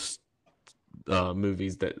with most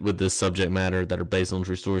movies that with this subject matter that are based on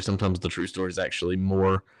true stories, sometimes the true story is actually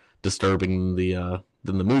more disturbing than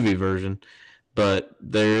the movie version. But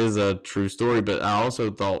there is a true story. But I also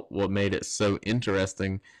thought what made it so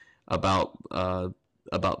interesting about the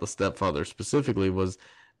Stepfather specifically was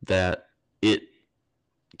that it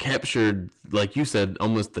captured, like you said,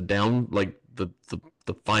 almost the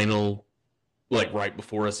final, like right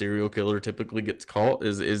before a serial killer typically gets caught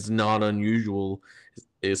is not unusual,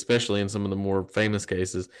 especially in some of the more famous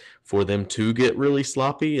cases, for them to get really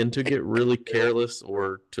sloppy and to get really careless,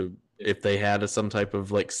 or to, if they had some type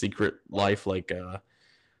of like secret life, like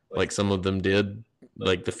some of them did,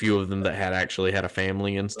 like the few of them that actually had a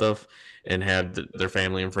family and stuff, and had their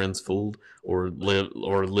family and friends fooled, or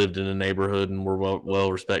lived in a neighborhood and were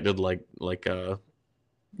well respected, like what's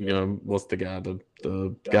the guy, the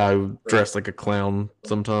guy who dressed like a clown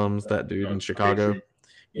sometimes, that dude in Chicago.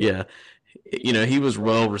 Yeah. He was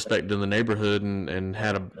well respected in the neighborhood, and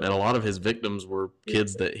had a lot of his victims were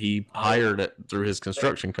kids that he hired through his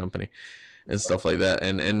construction company and stuff like that.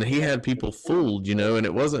 And he had people fooled, and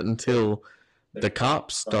it wasn't until the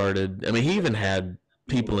cops started. I mean, he even had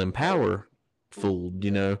people in power fooled,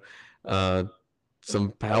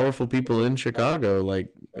 some powerful people in Chicago, like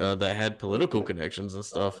that had political connections and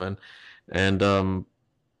stuff. And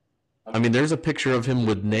I mean, there's a picture of him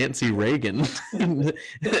with Nancy Reagan,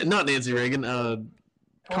 not Nancy Reagan,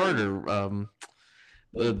 Carter,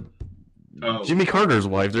 Oh, Jimmy Carter's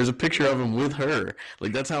wife. There's a picture of him with her.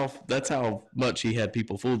 Like that's how much he had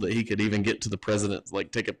people fooled that he could even get to the president's,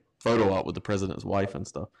 like take a photo out with the president's wife and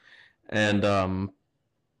stuff. And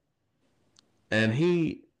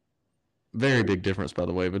he, very big difference by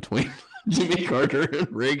the way between Jimmy Carter and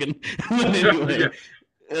Reagan. But anyway,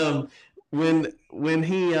 when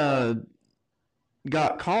he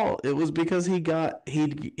got caught, it was because he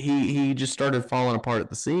just started falling apart at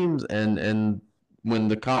the seams, and when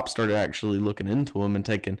the cops started actually looking into him and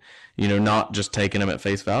taking, not just taking him at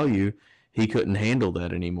face value, he couldn't handle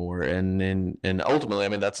that anymore, and ultimately, I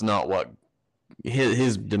mean, that's not what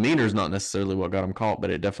his demeanor is not necessarily what got him caught,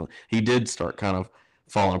 but it definitely, he did start kind of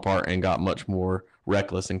falling apart and got much more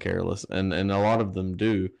reckless and careless, and a lot of them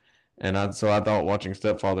do. So I thought watching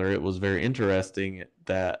Stepfather, it was very interesting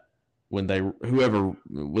that when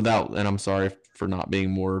and I'm sorry for not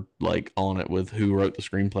being more like on it with who wrote the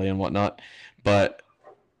screenplay and whatnot, but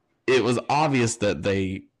it was obvious that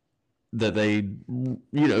they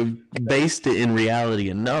based it in reality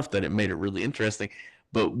enough that it made it really interesting.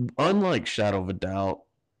 But unlike Shadow of a Doubt,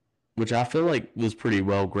 which I feel like was pretty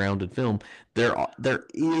well grounded film, there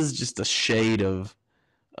is just a shade of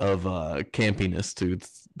campiness to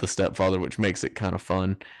the Stepfather, which makes it kind of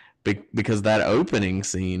fun, because that opening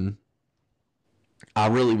scene, I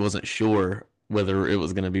really wasn't sure whether it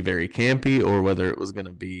was going to be very campy or whether it was going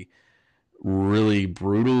to be really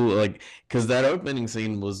brutal, like, because that opening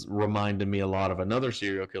scene was reminding me a lot of another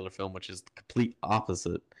serial killer film, which is the complete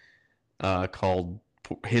opposite, called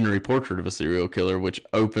Henry, Portrait of a Serial Killer, which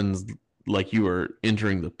opens like you are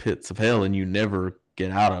entering the pits of hell and you never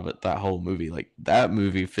get out of it. That whole movie, like that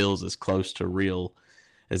movie feels as close to real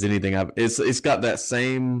as anything it's got that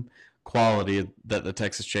same quality that the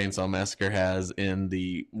Texas Chainsaw Massacre has, in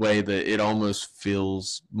the way that it almost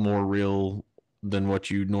feels more real than what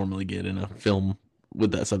you normally get in a film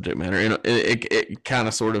with that subject matter. And it kind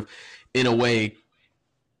of sort of, in a way,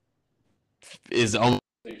 is almost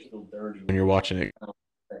dirty when you're watching it.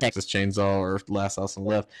 Texas Chainsaw or Last House on the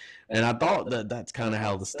Left. And I thought that that's kind of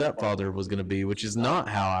how the Stepfather was going to be, which is not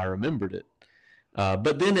how I remembered it.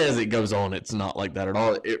 But then as it goes on, it's not like that at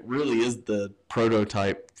all. It really is the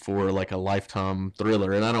prototype for like a Lifetime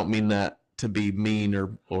thriller. And I don't mean that to be mean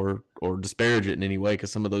or disparage it in any way,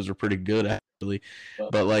 because some of those are pretty good actually.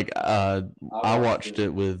 But like I watched it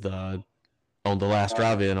with on The Last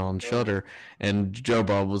Drive-In on Shudder, and Joe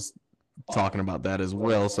Bob was talking about that as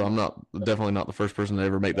well. So I'm definitely not the first person to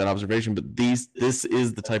ever make that observation. But this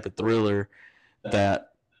is the type of thriller that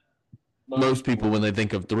most people, when they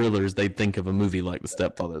think of thrillers, they think of a movie like The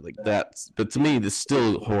Stepfather. Like but to me, it's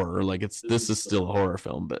still horror. Like this is still a horror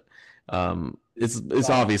film, but it's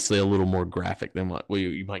obviously a little more graphic than what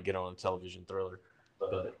you might get on a television thriller.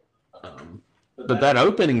 But that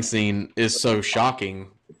opening scene is so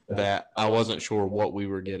shocking that I wasn't sure what we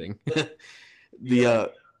were getting.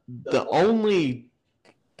 The only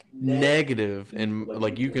negative, and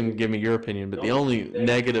like you can give me your opinion, but the only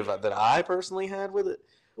negative that I personally had with it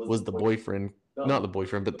was the boyfriend, not the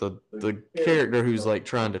boyfriend, but the character who's like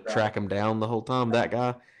trying to track him down the whole time, that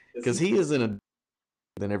guy, because he is in a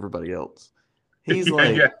than everybody else. He's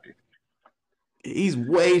like, he's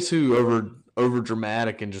way too over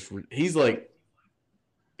dramatic, and just he's like,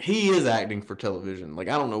 he is acting for television. Like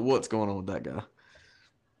I don't know what's going on with that guy.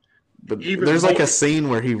 But there's like a scene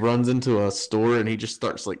where he runs into a store and he just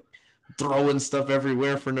starts like throwing stuff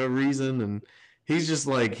everywhere for no reason, and he's just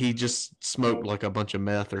like, he just smoked like a bunch of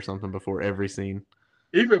meth or something before every scene.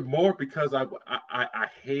 Even more because I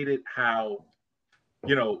hated how,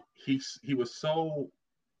 he was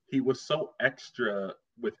so extra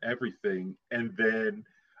with everything, and then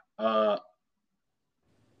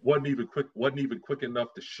wasn't even quick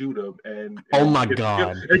enough to shoot him, and oh my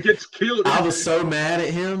god, it gets killed. I was so mad at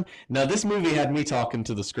him. Now this movie had me talking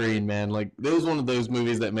to the screen, man. Like it was one of those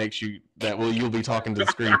movies that makes you'll be talking to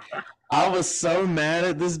the screen. I was so mad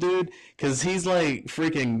at this dude because he's like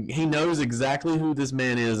freaking, he knows exactly who this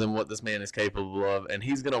man is and what this man is capable of, and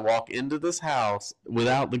he's gonna walk into this house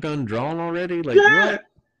without the gun drawn already. Like what?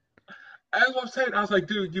 As I'm saying, I was like,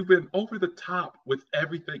 dude, you've been over the top with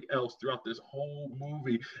everything else throughout this whole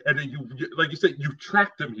movie, and then you like you said, you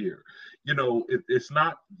tracked him here. It's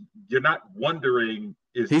not, you're not wondering.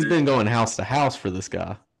 He's been going house to house for this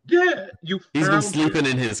guy. Yeah, he's been sleeping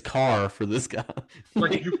in his car for this guy.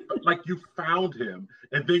 you found him,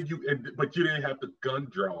 and then but you didn't have the gun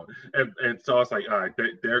drawn, and so I was like, all right,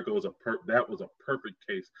 there goes that was a perfect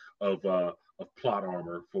case of plot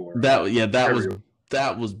armor for that. Yeah,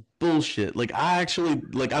 that was bullshit. Like I actually,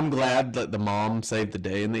 like, I'm glad that the mom saved the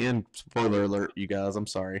day in the end. Spoiler alert, you guys, I'm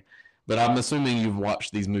sorry. but I'm assuming you've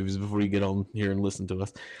watched these movies before you get on here and listen to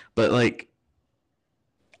us. But like,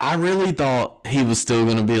 I really thought he was still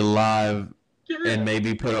going to be alive and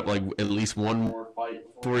maybe put up like at least one more fight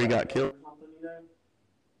before he got killed.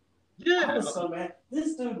 Yeah, I was so mad.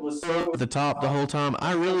 This dude was so at the top the whole time.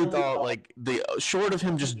 I really thought like the short of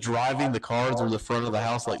him just driving the car through the front of the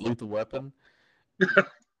house like Lethal Weapon,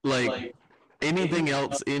 like anything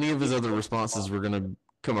else, any of his other responses were gonna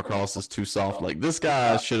come across as too soft. Like this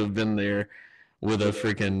guy should have been there with a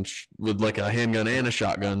freaking with like a handgun and a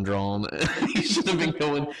shotgun drawn. He should have been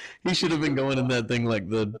going. He should have been going in that thing like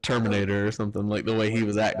the Terminator or something. Like the way he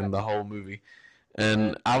was acting the whole movie.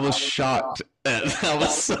 And I was shocked. I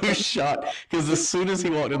was so shocked because as soon as he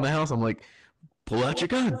walked in the house, I'm like, "Pull out your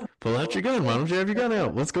gun! Pull out your gun! Why don't you have your gun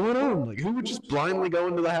out? What's going on? Like, who would just blindly go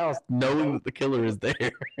into the house knowing that the killer is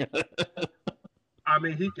there?" I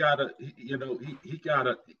mean, he got the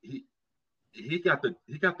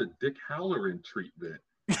Dick Halloran treatment.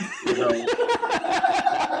 You know,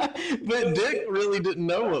 but Dick really didn't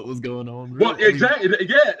know what was going on. Well, exactly.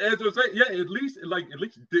 Yeah, as I was saying, yeah, at least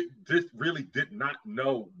Dick really did not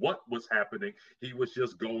know what was happening. He was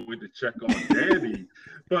just going to check on Danny.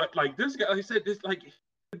 But like this guy, he said this like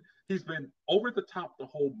he's been over the top the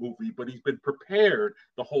whole movie, but he's been prepared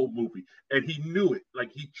the whole movie, and he knew it.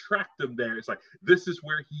 Like he tracked him there. It's like this is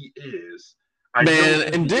where he is.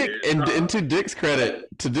 Man, and Dick, and to Dick's credit,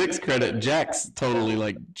 Jax totally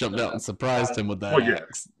like jumped out and surprised him with that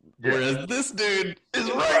axe. Yeah. Whereas this dude is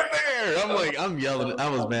right there. I'm yelling. I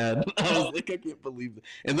was mad. I was like, I can't believe it.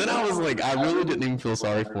 And then I was like, I really didn't even feel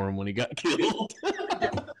sorry for him when he got killed.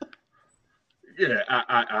 Yeah,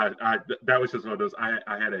 I that was just one of those. I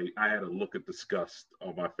had a look of disgust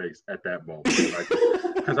on my face at that moment,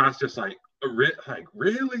 because I was just like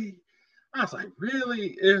really. I was like,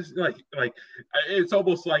 really? It's like it's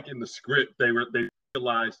almost like in the script they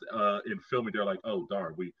realized in filming they're like, oh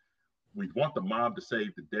darn, we want the mom to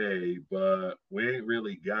save the day, but we ain't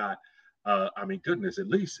really got. I mean, goodness, at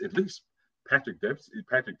least Patrick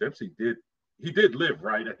Dempsey did live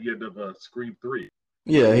right at the end of Scream 3.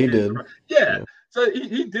 Yeah, he did. Yeah. So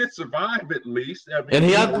he did survive at least. I mean,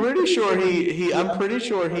 and I'm pretty sure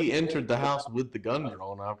he entered the house with the gun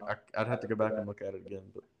drawn. I'd have to go back and look at it again.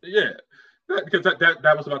 But yeah, because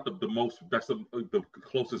that was about the most. That's the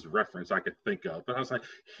closest reference I could think of. But I was like,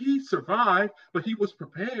 he survived, but he was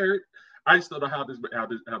prepared. I just don't know how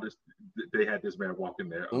they had this man walk in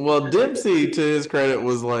there. Well, Dempsey, to his credit,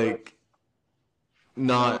 was like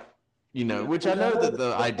not. Which I know that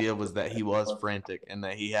the idea was that he was frantic and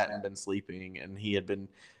that he hadn't been sleeping and he had been,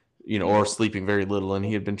 or sleeping very little and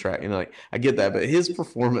he had been tracking. Like, I get that, but his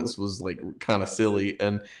performance was like kind of silly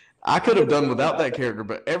and I could have done without that character,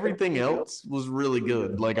 but everything else was really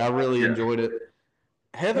good. Like, I really enjoyed it.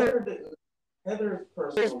 Heather's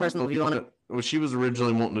personal view on it. Well, she was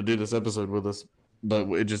originally wanting to do this episode with us, but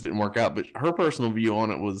it just didn't work out. But her personal view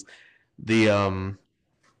on it was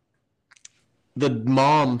the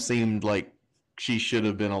mom seemed like she should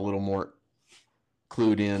have been a little more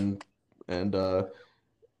clued in, and I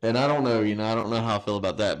don't know, I don't know how I feel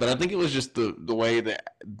about that, but I think it was just the way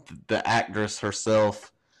that the actress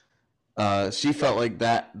herself, she felt like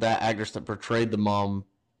that actress that portrayed the mom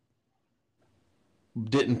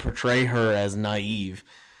didn't portray her as naive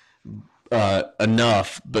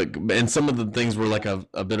enough, and some of the things were like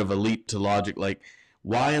a bit of a leap to logic, like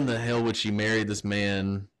why in the hell would she marry this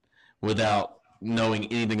man without knowing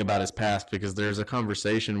anything about his past? Because there's a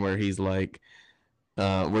conversation where he's like,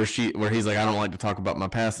 where he's like, I don't like to talk about my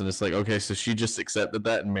past, and it's like, okay, so she just accepted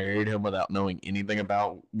that and married him without knowing anything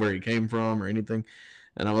about where he came from or anything.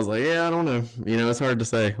 And I was like, yeah, I don't know. It's hard to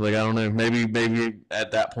say. Like, I don't know. Maybe at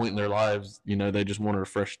that point in their lives, they just wanted a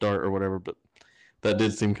fresh start or whatever. But that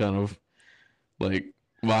did seem kind of like,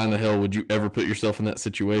 why in the hell would you ever put yourself in that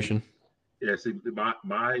situation? Yeah, see,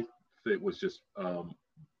 my thing was just,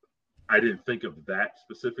 I didn't think of that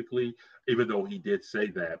specifically, even though he did say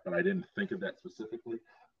that, but I didn't think of that specifically.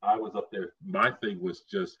 I was up there. My thing was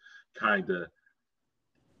just kind of,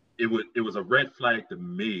 it was a red flag to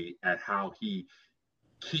me at how he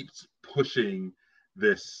keeps pushing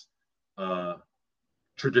this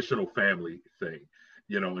traditional family thing.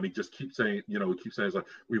 And he just keeps saying, it's like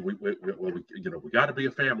we got to be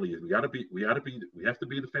a family, and we have to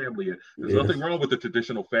be the family, and there's nothing wrong with the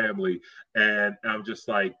traditional family. And I'm just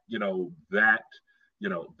like, that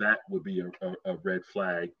would be a red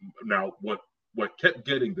flag. Now, what kept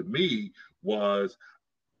getting to me was,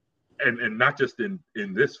 and not just in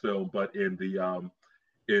this film, but in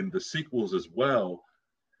the sequels as well,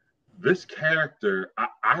 this character,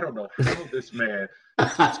 I don't know how this man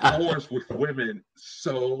scores with women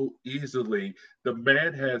so easily. The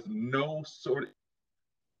man has no sort of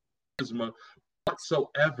charisma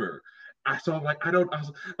whatsoever. I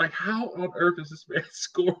was like, how on earth is this man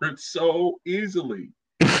scoring so easily?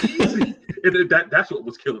 Easy. That's what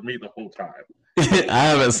was killing me the whole time. I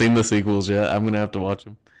haven't seen the sequels yet. I'm gonna have to watch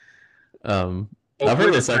them. I've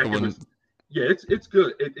heard the second one. Yeah, it's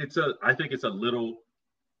good. I think it's a little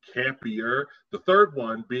campier. The third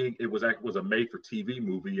one being it was a made for TV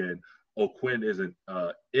movie and O'Quinn isn't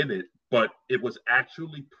in it, but it was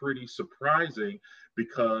actually pretty surprising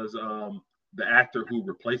because the actor who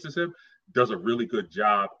replaces him does a really good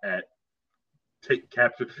job at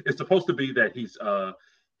capture. It's supposed to be that he's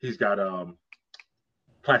got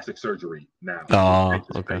plastic surgery now. Oh,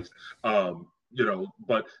 okay.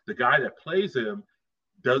 But the guy that plays him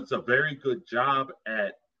does a very good job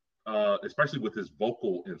at especially with his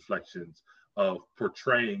vocal inflections of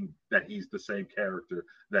portraying that he's the same character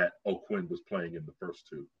that O'Quinn was playing in the first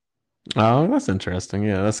two. Oh, that's interesting.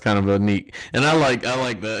 Yeah, that's kind of a neat, and I like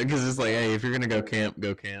that because it's like, hey, if you're gonna go camp,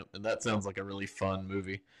 and that sounds like a really fun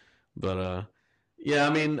movie. But yeah,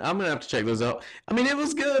 I mean, I'm gonna have to check those out. I mean, it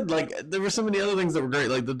was good. Like there were so many other things that were great.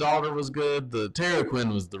 Like the daughter was good. The Terry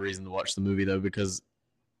O'Quinn was the reason to watch the movie though, because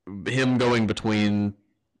him going between.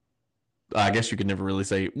 I guess you could never really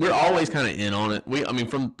say we're always kind of in on it.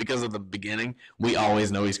 Because of the beginning, we always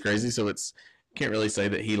know he's crazy, so it's can't really say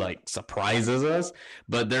that he like surprises us.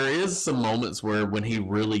 But there is some moments where when he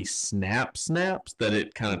really snaps, that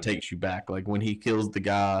it kind of takes you back. Like when he kills the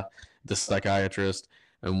guy, the psychiatrist,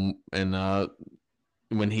 and when of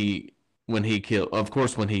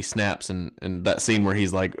course when he snaps and that scene where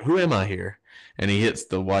he's like, "Who am I here?" and he hits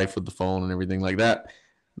the wife with the phone and everything like that.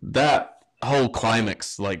 That whole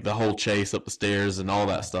climax, like the whole chase up the stairs and all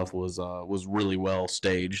that stuff was really well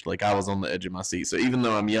staged. Like I was on the edge of my seat. So even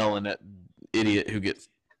though I'm yelling at idiot who gets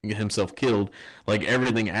himself killed, like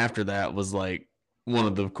everything after that was like one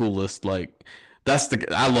of the coolest. Like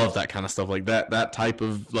I love that kind of stuff. Like that type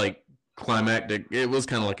of like climactic. It was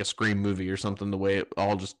kind of like a Scream movie or something. The way it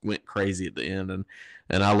all just went crazy at the end,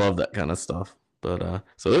 and I love that kind of stuff. But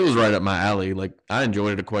so it was right up my alley. Like I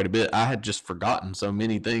enjoyed it quite a bit. I had just forgotten so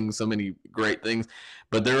many things, so many great things.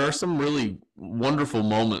 But there are some really wonderful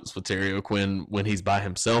moments with Terry O'Quinn when he's by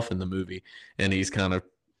himself in the movie and he's kind of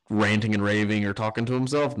ranting and raving or talking to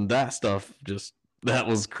himself, and that stuff that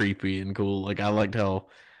was creepy and cool. Like I liked how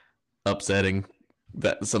upsetting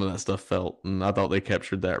that some of that stuff felt, and I thought they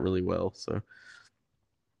captured that really well. So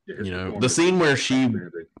the scene where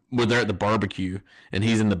they're at the barbecue and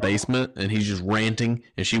he's in the basement and he's just ranting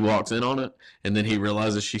and she walks in on it and then he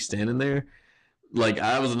realizes she's standing there. Like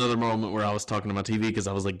I was another moment where I was talking to my TV because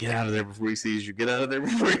I was like, "Get out of there before he sees you! Get out of there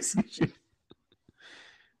before he sees you!"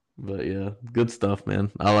 But yeah, good stuff,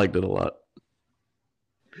 man. I liked it a lot.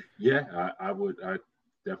 Yeah, I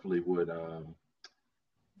definitely would.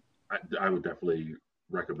 I would definitely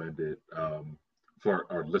recommend it for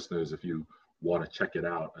our listeners if you want to check it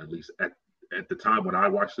out. At least at the time when I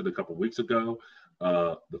watched it a couple weeks ago,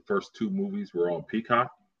 the first two movies were on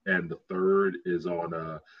Peacock, and the third is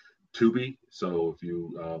on Tubi. So if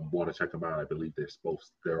you want to check them out, I believe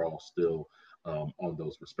they're all still on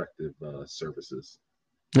those respective services.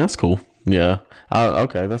 That's cool. Yeah.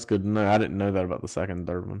 Okay, that's good to know. I didn't know that about the second and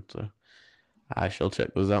third one, so I shall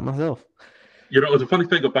check those out myself. It's a funny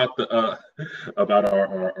thing about the about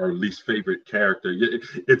our least favorite character.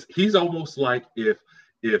 He's almost like if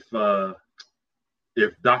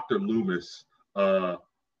Dr. Loomis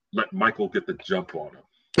let Michael get the jump on him.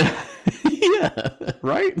 Yeah,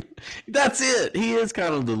 right? That's it. He is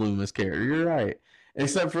kind of the Loomis character. You're right.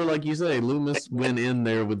 Except for, like you say, Loomis went in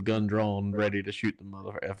there with gun drawn, ready to shoot the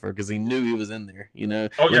motherfucker because he knew he was in there.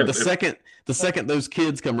 Oh, yeah. The second those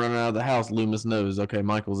kids come running out of the house, Loomis knows, okay,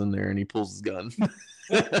 Michael's in there, and he pulls his gun.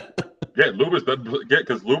 Yeah, Loomis doesn't get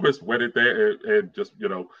because Loomis went in there and just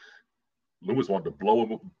Loomis wanted to blow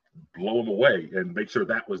him away and make sure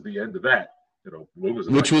that was the end of that. Loomis,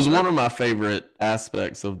 which was one of my favorite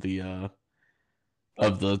aspects of the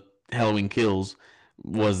Halloween Kills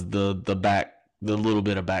was the little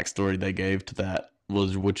bit of backstory they gave to that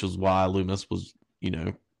which was why Loomis was,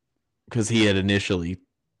 because he had initially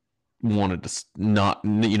wanted to not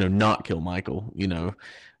kill Michael,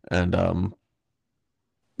 and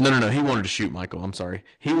no, he wanted to shoot Michael. I'm sorry,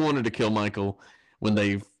 he wanted to kill Michael when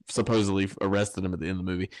they supposedly arrested him at the end of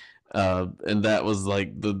the movie, and that was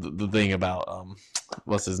like the thing about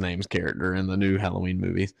what's his name's character in the new Halloween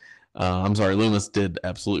movies. I'm sorry, Loomis did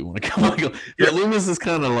absolutely want to kill Michael. Yeah, Loomis is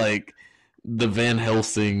kind of like the Van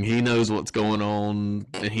Helsing. He knows what's going on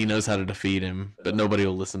and he knows how to defeat him, but nobody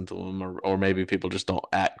will listen to him, or maybe people just don't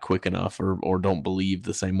act quick enough, or don't believe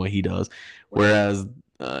the same way he does. Whereas,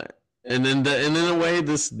 and then in a way,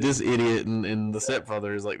 this idiot and the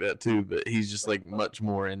stepfather is like that too, but he's just like much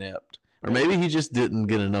more inept. Or maybe he just didn't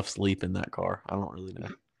get enough sleep in that car. I don't really know,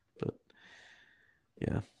 but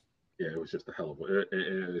yeah. Yeah, it was just a hell of a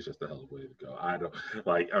it was just a hell of a way to go. I don't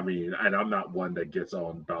like. I mean, and I'm not one that gets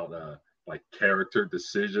on about like character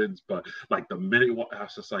decisions, but like the minute I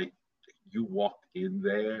was just like, you walked in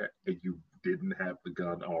there and you didn't have the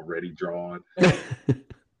gun already drawn.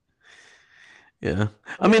 Yeah,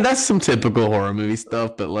 I mean that's some typical horror movie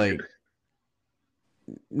stuff, but like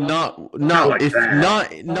not like if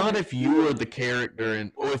that. not if you were the character,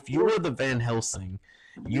 and or if you were the Van Helsing,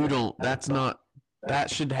 you don't. That's not.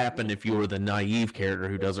 That should happen if you're the naive character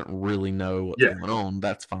who doesn't really know what's Yeah. going on.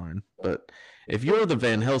 That's fine, but if you're the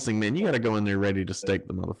Van Helsing, man, you got to go in there ready to stake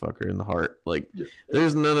the motherfucker in the heart. Like, Yeah.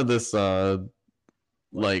 there's none of this.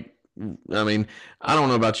 Like, I mean, I don't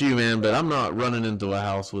know about you, man, but I'm not running into a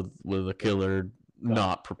house with a killer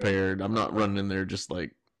not prepared. I'm not running in there just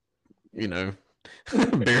like, you know,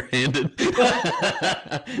 barehanded.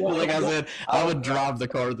 Like I said, I would drive the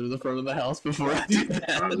car through the front of the house before I do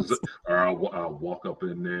that. Or I'll walk up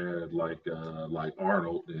in there like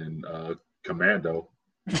Arnold in Commando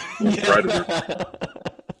or Predator.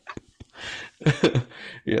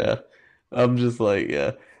 Yeah, I'm just like,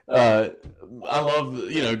 yeah. I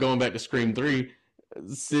love, going back to Scream 3.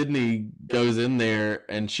 Sydney goes in there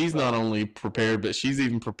and she's not only prepared, but she's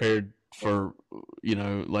even prepared for,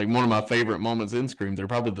 like one of my favorite moments in Scream. They're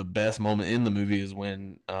probably the best moment in the movie is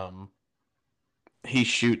when he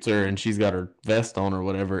shoots her and she's got her vest on or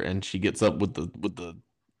whatever, and she gets up with the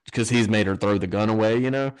because he's made her throw the gun away,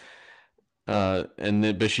 and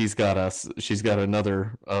then, but she's got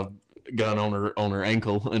another gun on her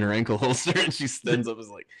ankle in her ankle holster, and she stands up and is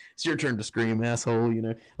like, "It's your turn to scream, asshole."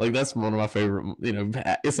 Like that's one of my favorite.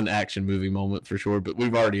 It's an action movie moment for sure. But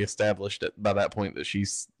we've already established it by that point that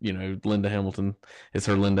she's Linda Hamilton. It's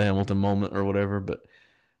her Linda Hamilton moment or whatever. But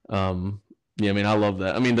yeah, I mean, I love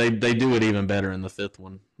that. I mean, they do it even better in the fifth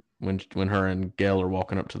one when her and Gail are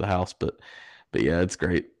walking up to the house. But yeah, it's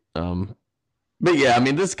great. But yeah, I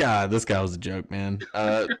mean, this guy was a joke, man.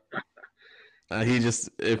 He just,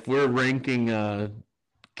 if we're ranking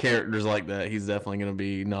characters like that, he's definitely going to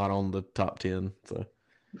be not on the top 10. So,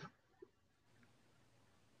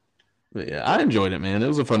 but yeah, I enjoyed it, man. It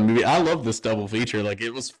was a fun movie. I love this double feature. Like,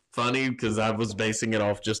 it was funny because I was basing it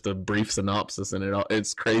off just a brief synopsis, and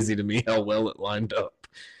it's crazy to me how well it lined up.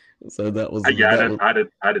 So that was I'd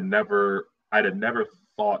have never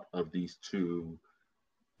thought of these two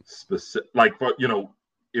specific, like, for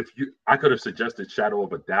I could have suggested Shadow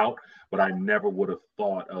of a Doubt, but I never would have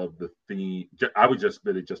thought of the theme. I would just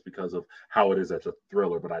been it just because of how it is as a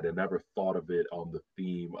thriller, but I'd have never thought of it on the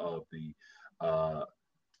theme of the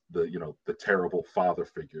terrible father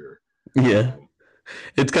figure. Yeah,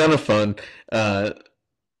 it's kind of fun. I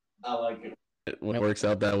like it when it works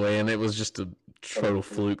out that way, and it was just a total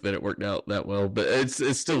fluke that it worked out that well. But it's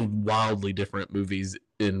still wildly different movies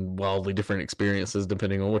in wildly different experiences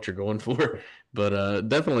depending on what you're going for. But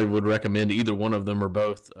definitely would recommend either one of them or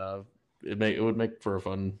both. It would make for a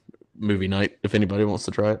fun movie night if anybody wants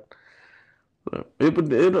to try it.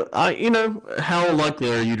 How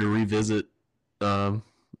likely are you to revisit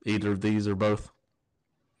either of these or both?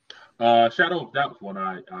 Shadow of Doubt one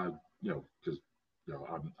because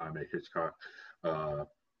I'm a Hitchcock.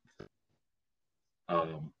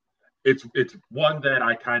 It's one that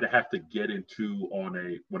I kind of have to get into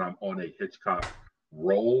when I'm on a Hitchcock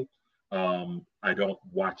roll. I don't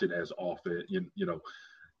watch it as often.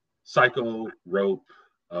 Psycho, Rope,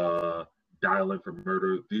 Dial In for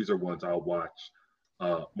Murder. These are ones I'll watch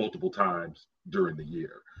multiple times during the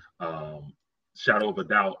year. Shadow of a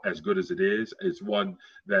Doubt, as good as it is one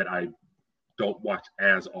that I don't watch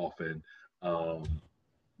as often. I'll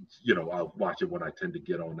watch it when I tend to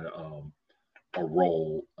get on a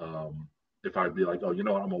roll. If I'd be like, oh, I'm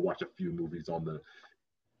gonna watch a few movies on the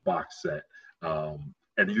box set.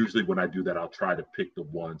 And usually when I do that, I'll try to pick the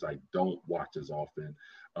ones I don't watch as often,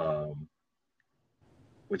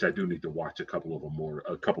 which I do need to watch a couple of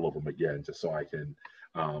them again, just so I can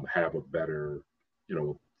have a better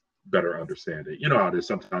understanding. You know how it is.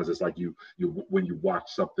 Sometimes it's like you when you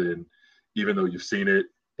watch something, even though you've seen it,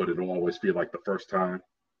 but it'll always feel like the first time.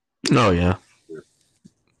 Oh yeah.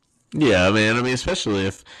 Yeah, man. I mean, especially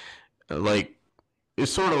if like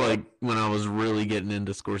it's sort of like when I was really getting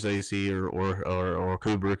into Scorsese or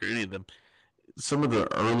Kubrick or any of them. Some of the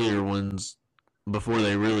earlier ones before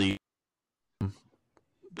they really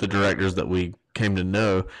the directors that we came to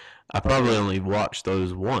know, I probably only watched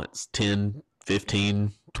those once, 10,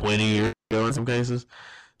 15, 20 years ago in some cases.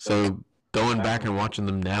 So going back and watching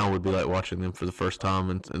them now would be like watching them for the first time.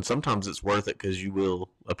 And sometimes it's worth it because you will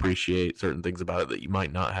appreciate certain things about it that you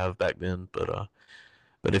might not have back then.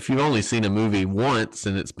 But if you've only seen a movie once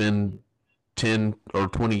and it's been 10 or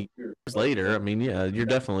 20 years later, I mean, yeah, you're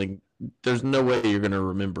definitely, there's no way you're going to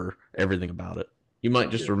remember everything about it. You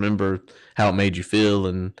might just remember how it made you feel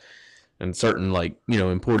and certain, like, you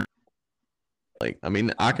know, important, like, I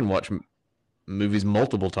mean, I can watch movies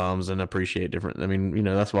multiple times and appreciate different. I mean, you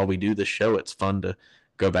know, that's why we do this show. It's fun to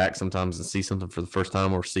go back sometimes and see something for the first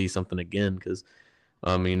time or see something again. Because,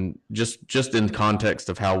 I mean, just in context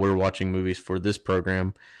of how we're watching movies for this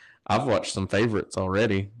program, I've watched some favorites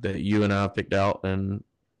already that you and I picked out and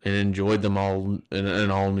enjoyed them all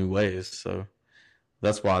in all new ways. So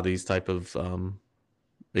that's why these type of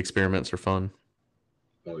experiments are fun.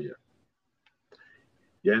 Oh yeah,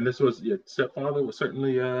 yeah. And this was Stepfather was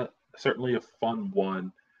certainly a fun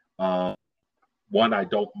one. One I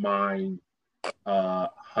don't mind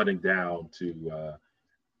hunting down to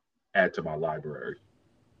add to my library.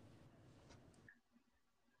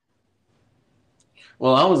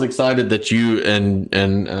 Well, I was excited that you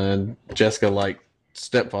and Jessica liked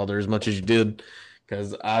Stepfather as much as you did,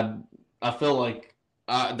 because I feel like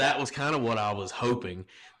that was kind of what I was hoping,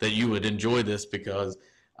 that you would enjoy this, because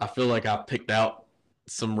I feel like I picked out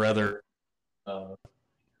some rather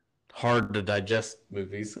hard to digest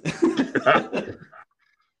movies.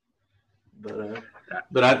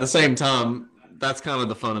 But at the same time, that's kind of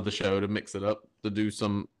the fun of the show, to mix it up, to do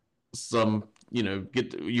some you know,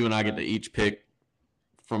 you and I get to each pick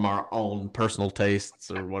from our own personal tastes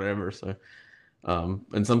or whatever. So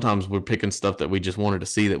and sometimes we're picking stuff that we just wanted to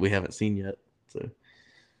see that we haven't seen yet. So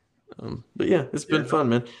but yeah, it's been fun,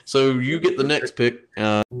 man. So you get the next pick.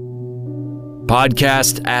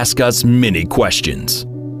 Podcast Ask Us Many Questions.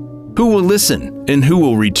 Who will listen and who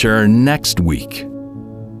will return next week?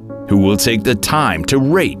 Who will take the time to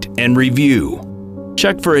rate and review?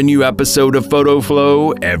 Check for a new episode of Photo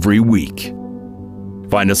Flow every week.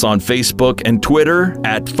 Find us on Facebook and Twitter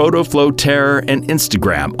at PhotoFlow Terror and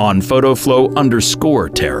Instagram on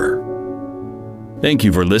PhotoFlow_Terror. Thank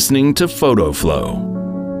you for listening to Photo Flow.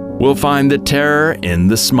 We'll find the terror in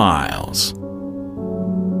the smiles.